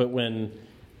in it, but when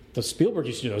the Spielberg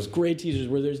used to do those great teasers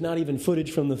where there's not even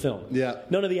footage from the film. Yeah.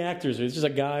 None of the actors. It's just a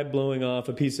guy blowing off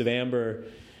a piece of amber.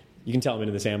 You can tell I'm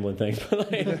into this Amblin thing.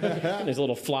 But there's a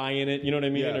little fly in it, you know what I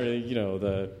mean? Yeah. Or,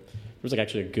 there was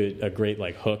actually a great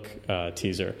Hook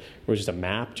teaser where it was just a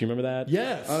map. Do you remember that?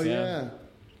 Yes. Oh, yeah.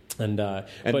 And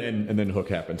then Hook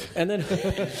happened. And then,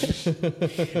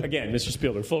 again, Mr.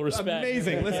 Spielberg, full respect.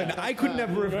 Amazing. Listen, I could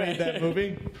never have made that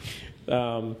movie.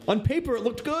 On paper, it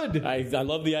looked good. I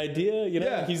love the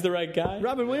idea. He's the right guy.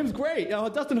 Robin Williams, great.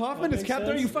 Dustin Hoffman is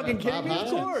Captain. Are you fucking kidding me? Of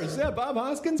course. Yeah, Bob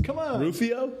Hoskins, come on.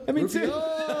 Rufio? I mean, too.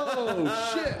 Oh,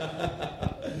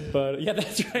 shit. But, yeah,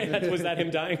 that's right. Was that him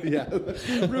dying? Yeah.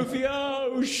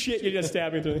 Rufio! Shit, you just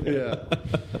stabbed me through the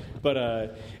But,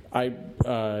 I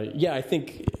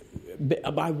think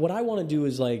what I want to do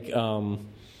is,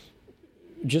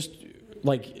 just,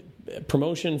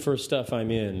 promotion for stuff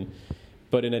I'm in,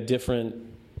 but in a different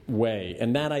way.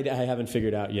 And that I haven't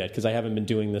figured out yet, because I haven't been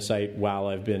doing the site while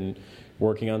I've been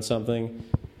working on something.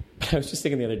 I was just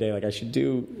thinking the other day, I just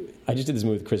did this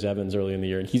movie with Chris Evans early in the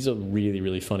year, and he's a really,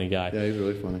 really funny guy. Yeah, he's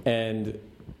really funny. And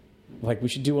we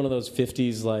should do one of those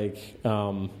 50s,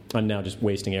 I'm now just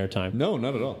wasting airtime. No,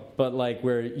 not at all. But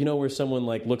where someone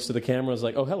looks to the camera and is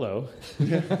like, oh, hello.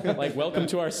 Welcome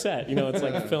to our set. It's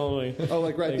like filming.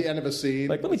 Oh, right at the end of a scene.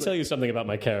 Let me tell you something about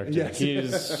my character. Yes.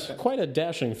 He's quite a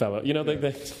dashing fellow.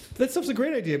 That stuff's a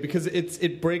great idea, because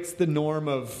it breaks the norm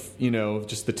of,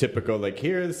 just the typical,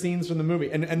 here are the scenes from the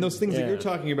movie. And those things that you're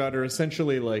talking about are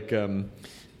essentially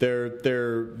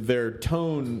their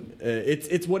tone.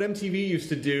 It's what MTV used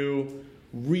to do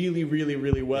really, really,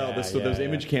 really well. Those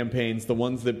image campaigns, the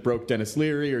ones that broke Dennis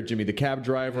Leary or Jimmy the Cab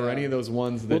Driver, or any of those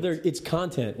ones. It's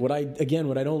content. What I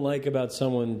don't like about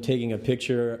someone taking a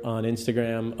picture on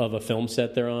Instagram of a film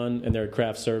set they're on and they're at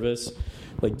craft service.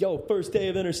 Yo, first day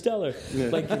of Interstellar.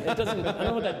 Yeah. It doesn't. I don't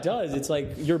know what that does. It's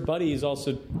your buddy is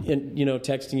also,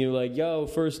 texting you yo,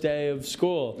 first day of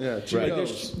school. Yeah, right.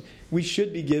 We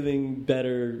should be giving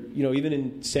better, even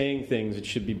in saying things, it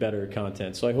should be better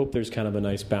content. So I hope there's kind of a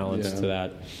nice balance to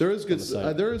that. There is good.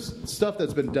 There is stuff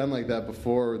that's been done like that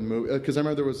before in the movie. Because I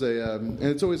remember there was and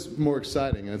it's always more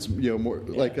exciting, and it's more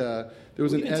there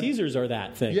was teasers are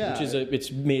that thing, which is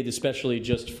it's made especially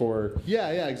just for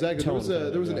exactly.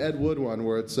 There was an Ed Wood one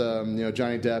where it's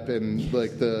Johnny Depp in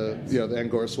the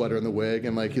Angora sweater and the wig,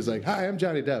 and he's like, hi, I'm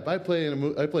Johnny Depp. I play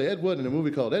Ed Wood in a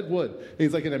movie called Ed Wood. And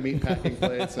he's in a meat packing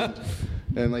place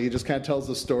and he just kind of tells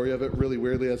the story of it really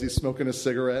weirdly as he's smoking a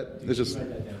cigarette. It's just write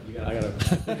that down. I gotta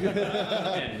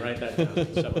write that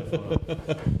down. Set my phone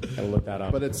up. Gotta look that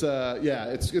up. But it's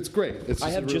it's great. It's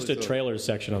I have really just a trailers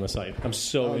section on the site. I'm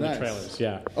so into trailers.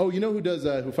 Yeah. Oh,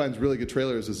 who finds really good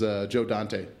trailers is Joe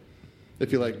Dante.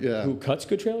 If you who cuts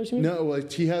good trailers? You mean? No,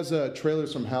 he has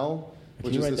trailers from hell.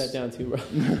 Can you write that down too, bro?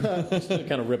 Just to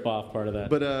kind of rip off part of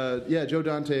that. But Joe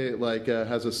Dante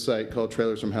has a site called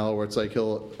Trailers from Hell where it's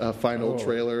he'll find old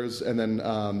trailers, and then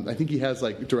I think he has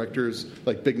directors,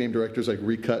 big name directors,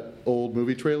 recut old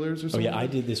movie trailers or something. Oh yeah, I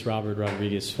did this Robert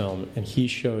Rodriguez film, and he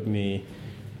showed me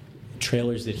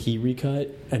trailers that he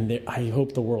recut, and I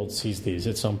hope the world sees these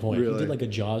at some point. Really? He did a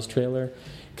Jaws trailer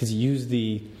because he used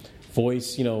the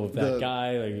voice, of that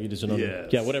guy. He doesn't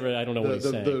know. Whatever. I don't know what he's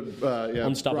saying.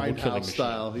 Unstoppable killing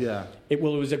style. Yeah. It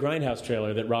was a Grindhouse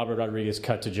trailer that Robert Rodriguez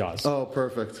cut to Jaws. Oh,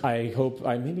 perfect. I hope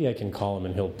maybe I can call him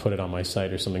and he'll put it on my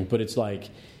site or something. But it's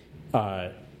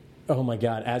oh my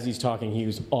God! As he's talking, he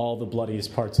used all the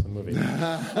bloodiest parts of the movie. It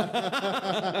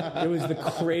was the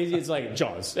craziest. It's like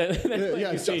Jaws. And then,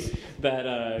 you see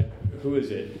that. Who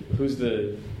is it? Who's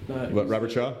the?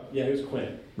 Robert Shaw? Yeah, who's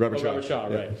Quint? Robert Shaw. Robert Shaw,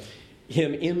 right?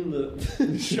 Him in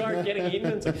the shark getting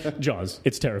eaten. It's like, Jaws.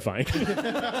 It's terrifying.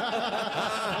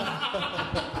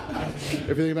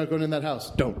 Everything about going in that house.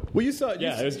 Don't. Well, you saw.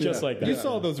 It was just like that. You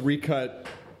saw those recut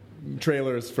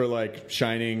trailers for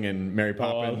Shining and Mary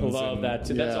Poppins. Oh, I love that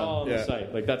too. That's all on the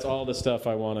site. That's all the stuff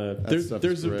I want to.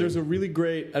 There's a really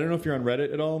great. I don't know if you're on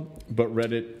Reddit at all, but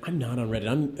Reddit. I'm not on Reddit.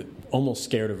 I'm almost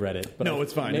scared of Reddit. But no,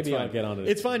 it's fine. Maybe it's fine. I'll get on it.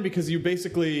 It's fine because you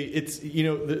basically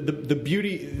the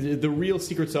beauty, the real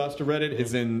secret sauce to Reddit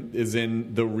is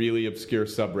in the really obscure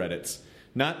subreddits.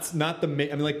 Not the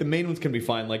main. I mean, like the main ones can be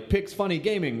fine, like picks, funny,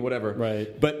 gaming, whatever.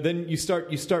 Right. But then you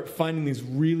start finding these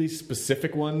really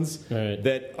specific ones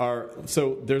that are.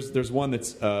 So there's one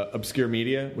that's obscure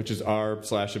media, which is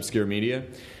r/obscure media.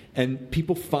 And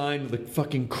people find the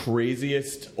fucking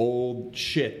craziest old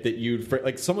shit that you'd...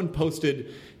 Like, someone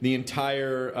posted the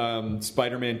entire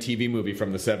Spider-Man TV movie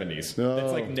from the 70s. Oh.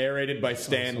 That's, like, narrated by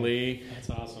Stan Lee. That's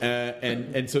awesome.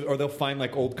 And so... Or they'll find,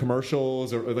 like, old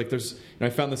commercials. Or like, there's... I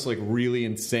found this, like, really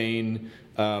insane...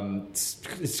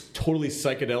 it's totally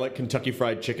psychedelic Kentucky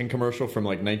Fried Chicken commercial from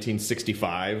like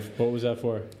 1965. What was that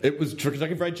for? It was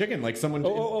Kentucky Fried Chicken. Like someone.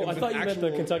 I thought you meant the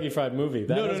Kentucky Fried movie.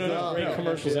 That no. Great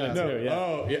commercials in it too. Yeah.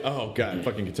 Oh yeah. Oh god,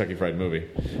 fucking Kentucky Fried movie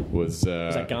was.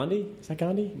 Was that Gandhi? Is that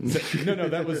Gandhi? No.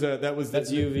 That was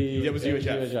That's UV. That was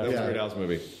UHF. That was Weird Al's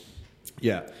movie.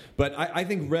 Yeah, but I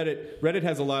think Reddit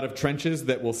has a lot of trenches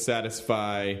that will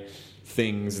satisfy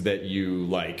things that you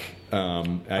like. I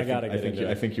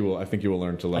think you will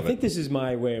learn to love it. I think this is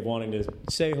my way of wanting to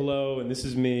say hello, and this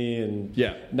is me, and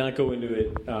not go into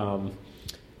it. I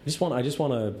just want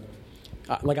to.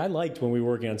 Like, I liked when we were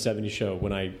working on 70 Show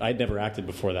when I'd never acted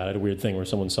before that. I had a weird thing where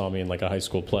someone saw me in like a high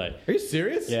school play. Are you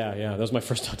serious? Yeah. That was my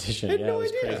first audition. I had no it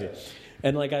was idea. Crazy.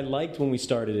 And like, I liked when we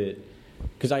started it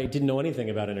because I didn't know anything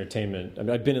about entertainment. I mean,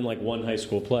 I'd been in like one high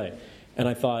school play, and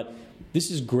I thought,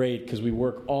 this is great because we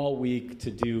work all week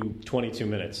to do 22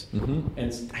 minutes. Mm-hmm.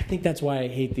 And I think that's why I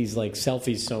hate these like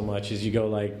selfies so much is you go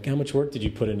like, how much work did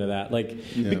you put into that? Like,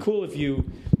 it'd be cool if you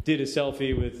did a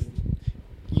selfie with,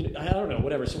 I don't know,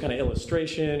 whatever, some kind of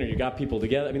illustration or you got people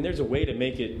together. I mean, there's a way to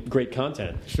make it great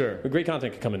content. Sure. But great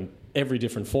content can come in every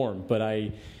different form. But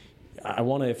I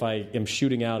want to, if I am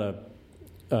shooting out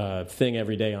a thing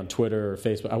every day on Twitter or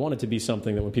Facebook, I want it to be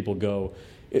something that when people go,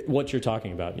 what you're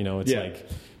talking about, it's like,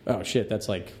 oh shit, that's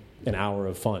like an hour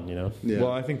of fun, Yeah.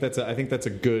 Well, I think that's a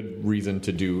good reason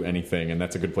to do anything, and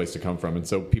that's a good place to come from. And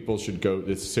so people should go.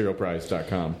 It's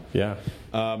serialprize.com. Yeah.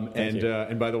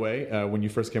 And by the way, when you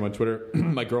first came on Twitter,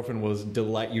 my girlfriend was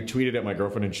delighted. You tweeted at my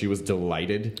girlfriend, and she was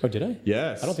delighted. Oh, did I?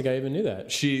 Yes. I don't think I even knew that.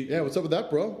 What's up with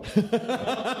that, bro?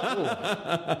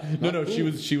 No. She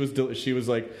was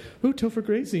like, "Oh, Topher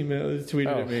Grace tweeted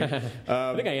at me."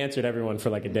 I think I answered everyone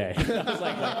for like a day. That was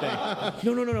like my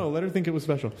thing. No. Let her think it was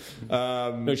special.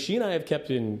 No, she and I have kept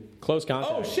in close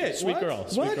contact. Oh shit! Sweet girl.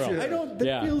 I don't.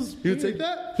 That feels. You would take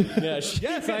that? Yeah.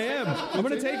 Yes, I am. I'm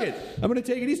going to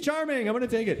take it. He's charming. I'm going to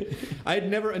take it. I'd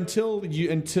never until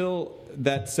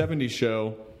that 70s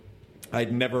show.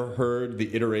 I'd never heard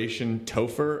the iteration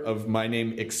Topher of my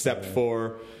name except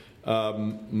for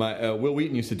my Will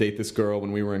Wheaton used to date this girl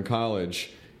when we were in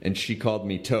college, and she called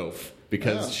me Toph.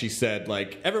 Because she said,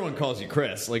 like, everyone calls you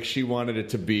Chris. Like, she wanted it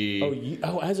to be...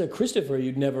 as a Christopher,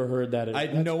 you'd never heard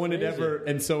that. No one had ever...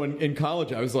 And so in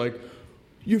college, I was like,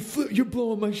 you're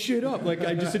blowing my shit up. Like,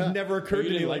 I just had never occurred to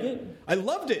me. Like it? I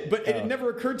loved it, but it had never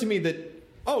occurred to me that,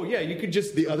 you could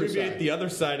just abbreviate the other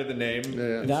side of the name.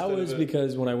 Yeah. That was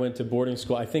because when I went to boarding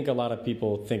school, I think a lot of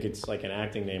people think it's like an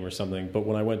acting name or something, but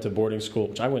when I went to boarding school,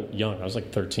 which I went young, I was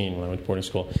like 13 when I went to boarding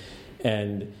school,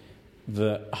 and...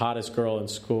 the hottest girl in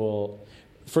school.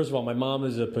 First of all, my mom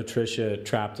is a Patricia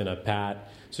trapped in a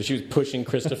Pat, so she was pushing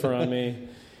Christopher on me,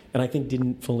 and I think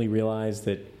didn't fully realize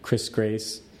that Chris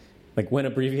Grace, like when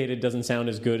abbreviated, doesn't sound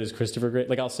as good as Christopher Grace.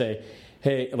 Like I'll say,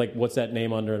 hey, like what's that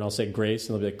name under, and I'll say Grace,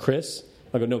 and they'll be like Chris.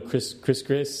 I'll go, no, Chris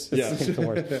Grace. Yeah.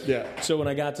 Yeah. So when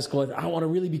I got to school, I want to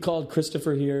really be called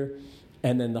Christopher here,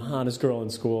 and then the hottest girl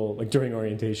in school, like during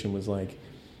orientation, was like,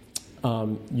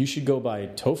 you should go by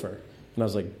Topher, and I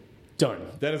was like, done.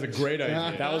 That is a great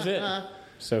idea. That was it.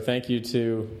 So thank you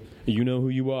to you know who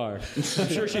you are. I'm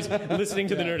sure she's listening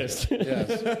to the Nerdist.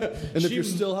 Yes. And if you're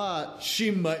still hot, she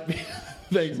might be.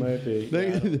 Thanks. Might be.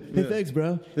 Hey, thanks,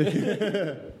 bro.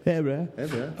 Hey, bro.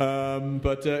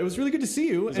 But it was really good to see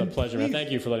you. It was a pleasure, man. Thank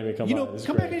you for letting me come on.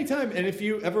 Come back anytime. And if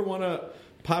you ever want to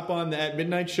pop on the At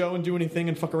Midnight show and do anything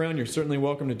and fuck around, you're certainly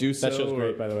welcome to do so. That show's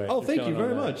great, by the way. Oh, thank you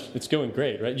very much. It's going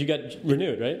great, right? You got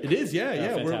renewed, right? It is,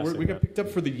 yeah. We got picked up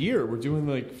for the year. We're doing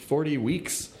like 40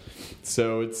 weeks.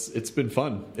 So it's been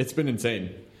fun. It's been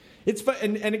insane. It's fun,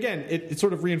 and again, it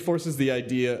sort of reinforces the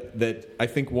idea that I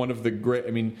think one of the great. I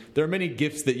mean, there are many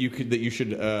gifts that you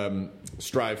should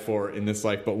strive for in this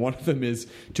life, but one of them is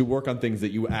to work on things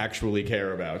that you actually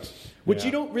care about, which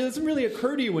doesn't really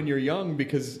occur to you when you're young,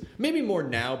 because maybe more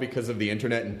now because of the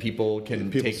internet and people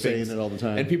can take things it all the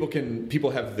time, and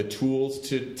people have the tools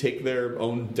to take their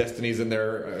own destinies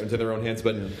into their own hands.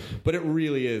 But it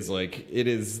really is like it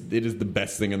is the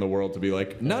best thing in the world to be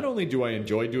like. Not only do I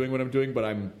enjoy doing what I'm doing, but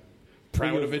I'm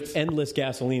proud of it. Endless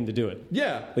gasoline to do it.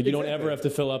 Yeah. Like you don't ever have to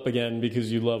fill up again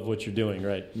because you love what you're doing,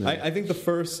 right? I think the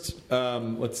first,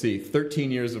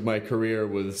 13 years of my career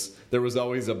there was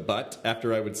always a but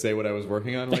after I would say what I was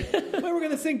working on. Like, well, we're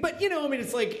going to sing, but,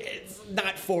 it's like, it's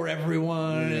not for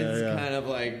everyone. It's kind of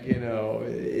like,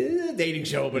 a dating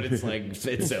show, but it's like,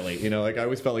 it's silly. Like I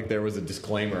always felt like there was a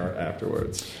disclaimer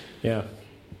afterwards. Yeah.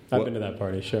 I've been to that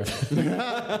party, sure.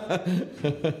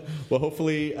 Well,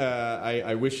 hopefully,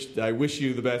 I wish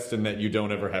you the best, and that you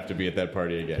don't ever have to be at that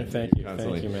party again. Thank you,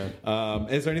 man.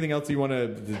 Is there anything else you want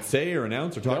to say or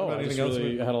announce or talk about? Anything else?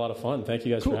 I had a lot of fun. Thank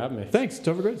you guys for having me. Thanks,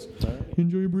 Topher Grace. Right.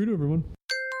 Enjoy your burrito, everyone.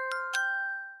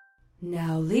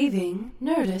 Now leaving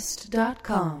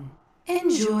Nerdist.com.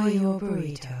 Enjoy your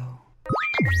burrito.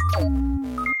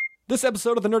 This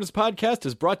episode of the Nerdist Podcast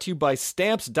is brought to you by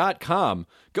Stamps.com.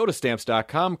 Go to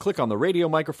Stamps.com, click on the radio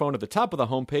microphone at the top of the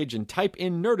homepage, and type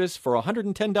in Nerdist for a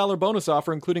 $110 bonus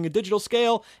offer, including a digital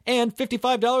scale and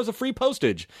 $55 of free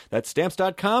postage. That's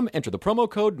Stamps.com. Enter the promo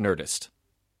code Nerdist.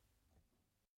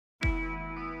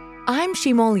 I'm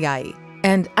Shimol Yai,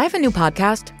 and I have a new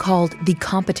podcast called The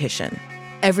Competition.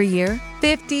 Every year,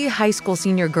 50 high school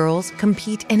senior girls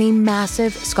compete in a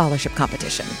massive scholarship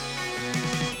competition.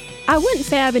 I wouldn't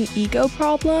say I have an ego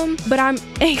problem, but I'm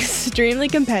extremely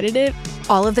competitive.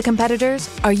 All of the competitors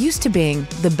are used to being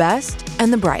the best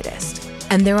and the brightest,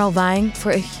 and they're all vying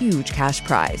for a huge cash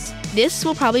prize. This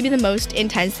will probably be the most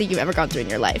intense thing you've ever gone through in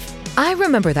your life. I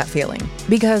remember that feeling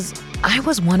because I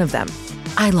was one of them.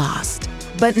 I lost.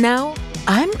 But now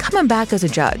I'm coming back as a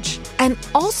judge and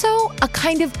also a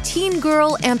kind of teen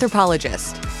girl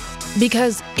anthropologist.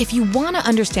 Because if you want to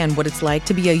understand what it's like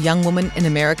to be a young woman in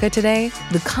America today,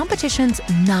 the competition's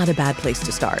not a bad place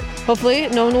to start. Hopefully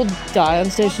no one will die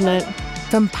on stage tonight.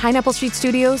 From Pineapple Street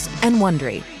Studios and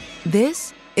Wondery,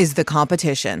 this is The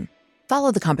Competition.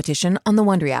 Follow The Competition on the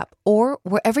Wondery app or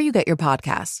wherever you get your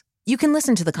podcasts. You can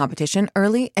listen to The Competition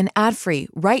early and ad-free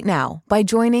right now by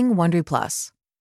joining Wondery Plus.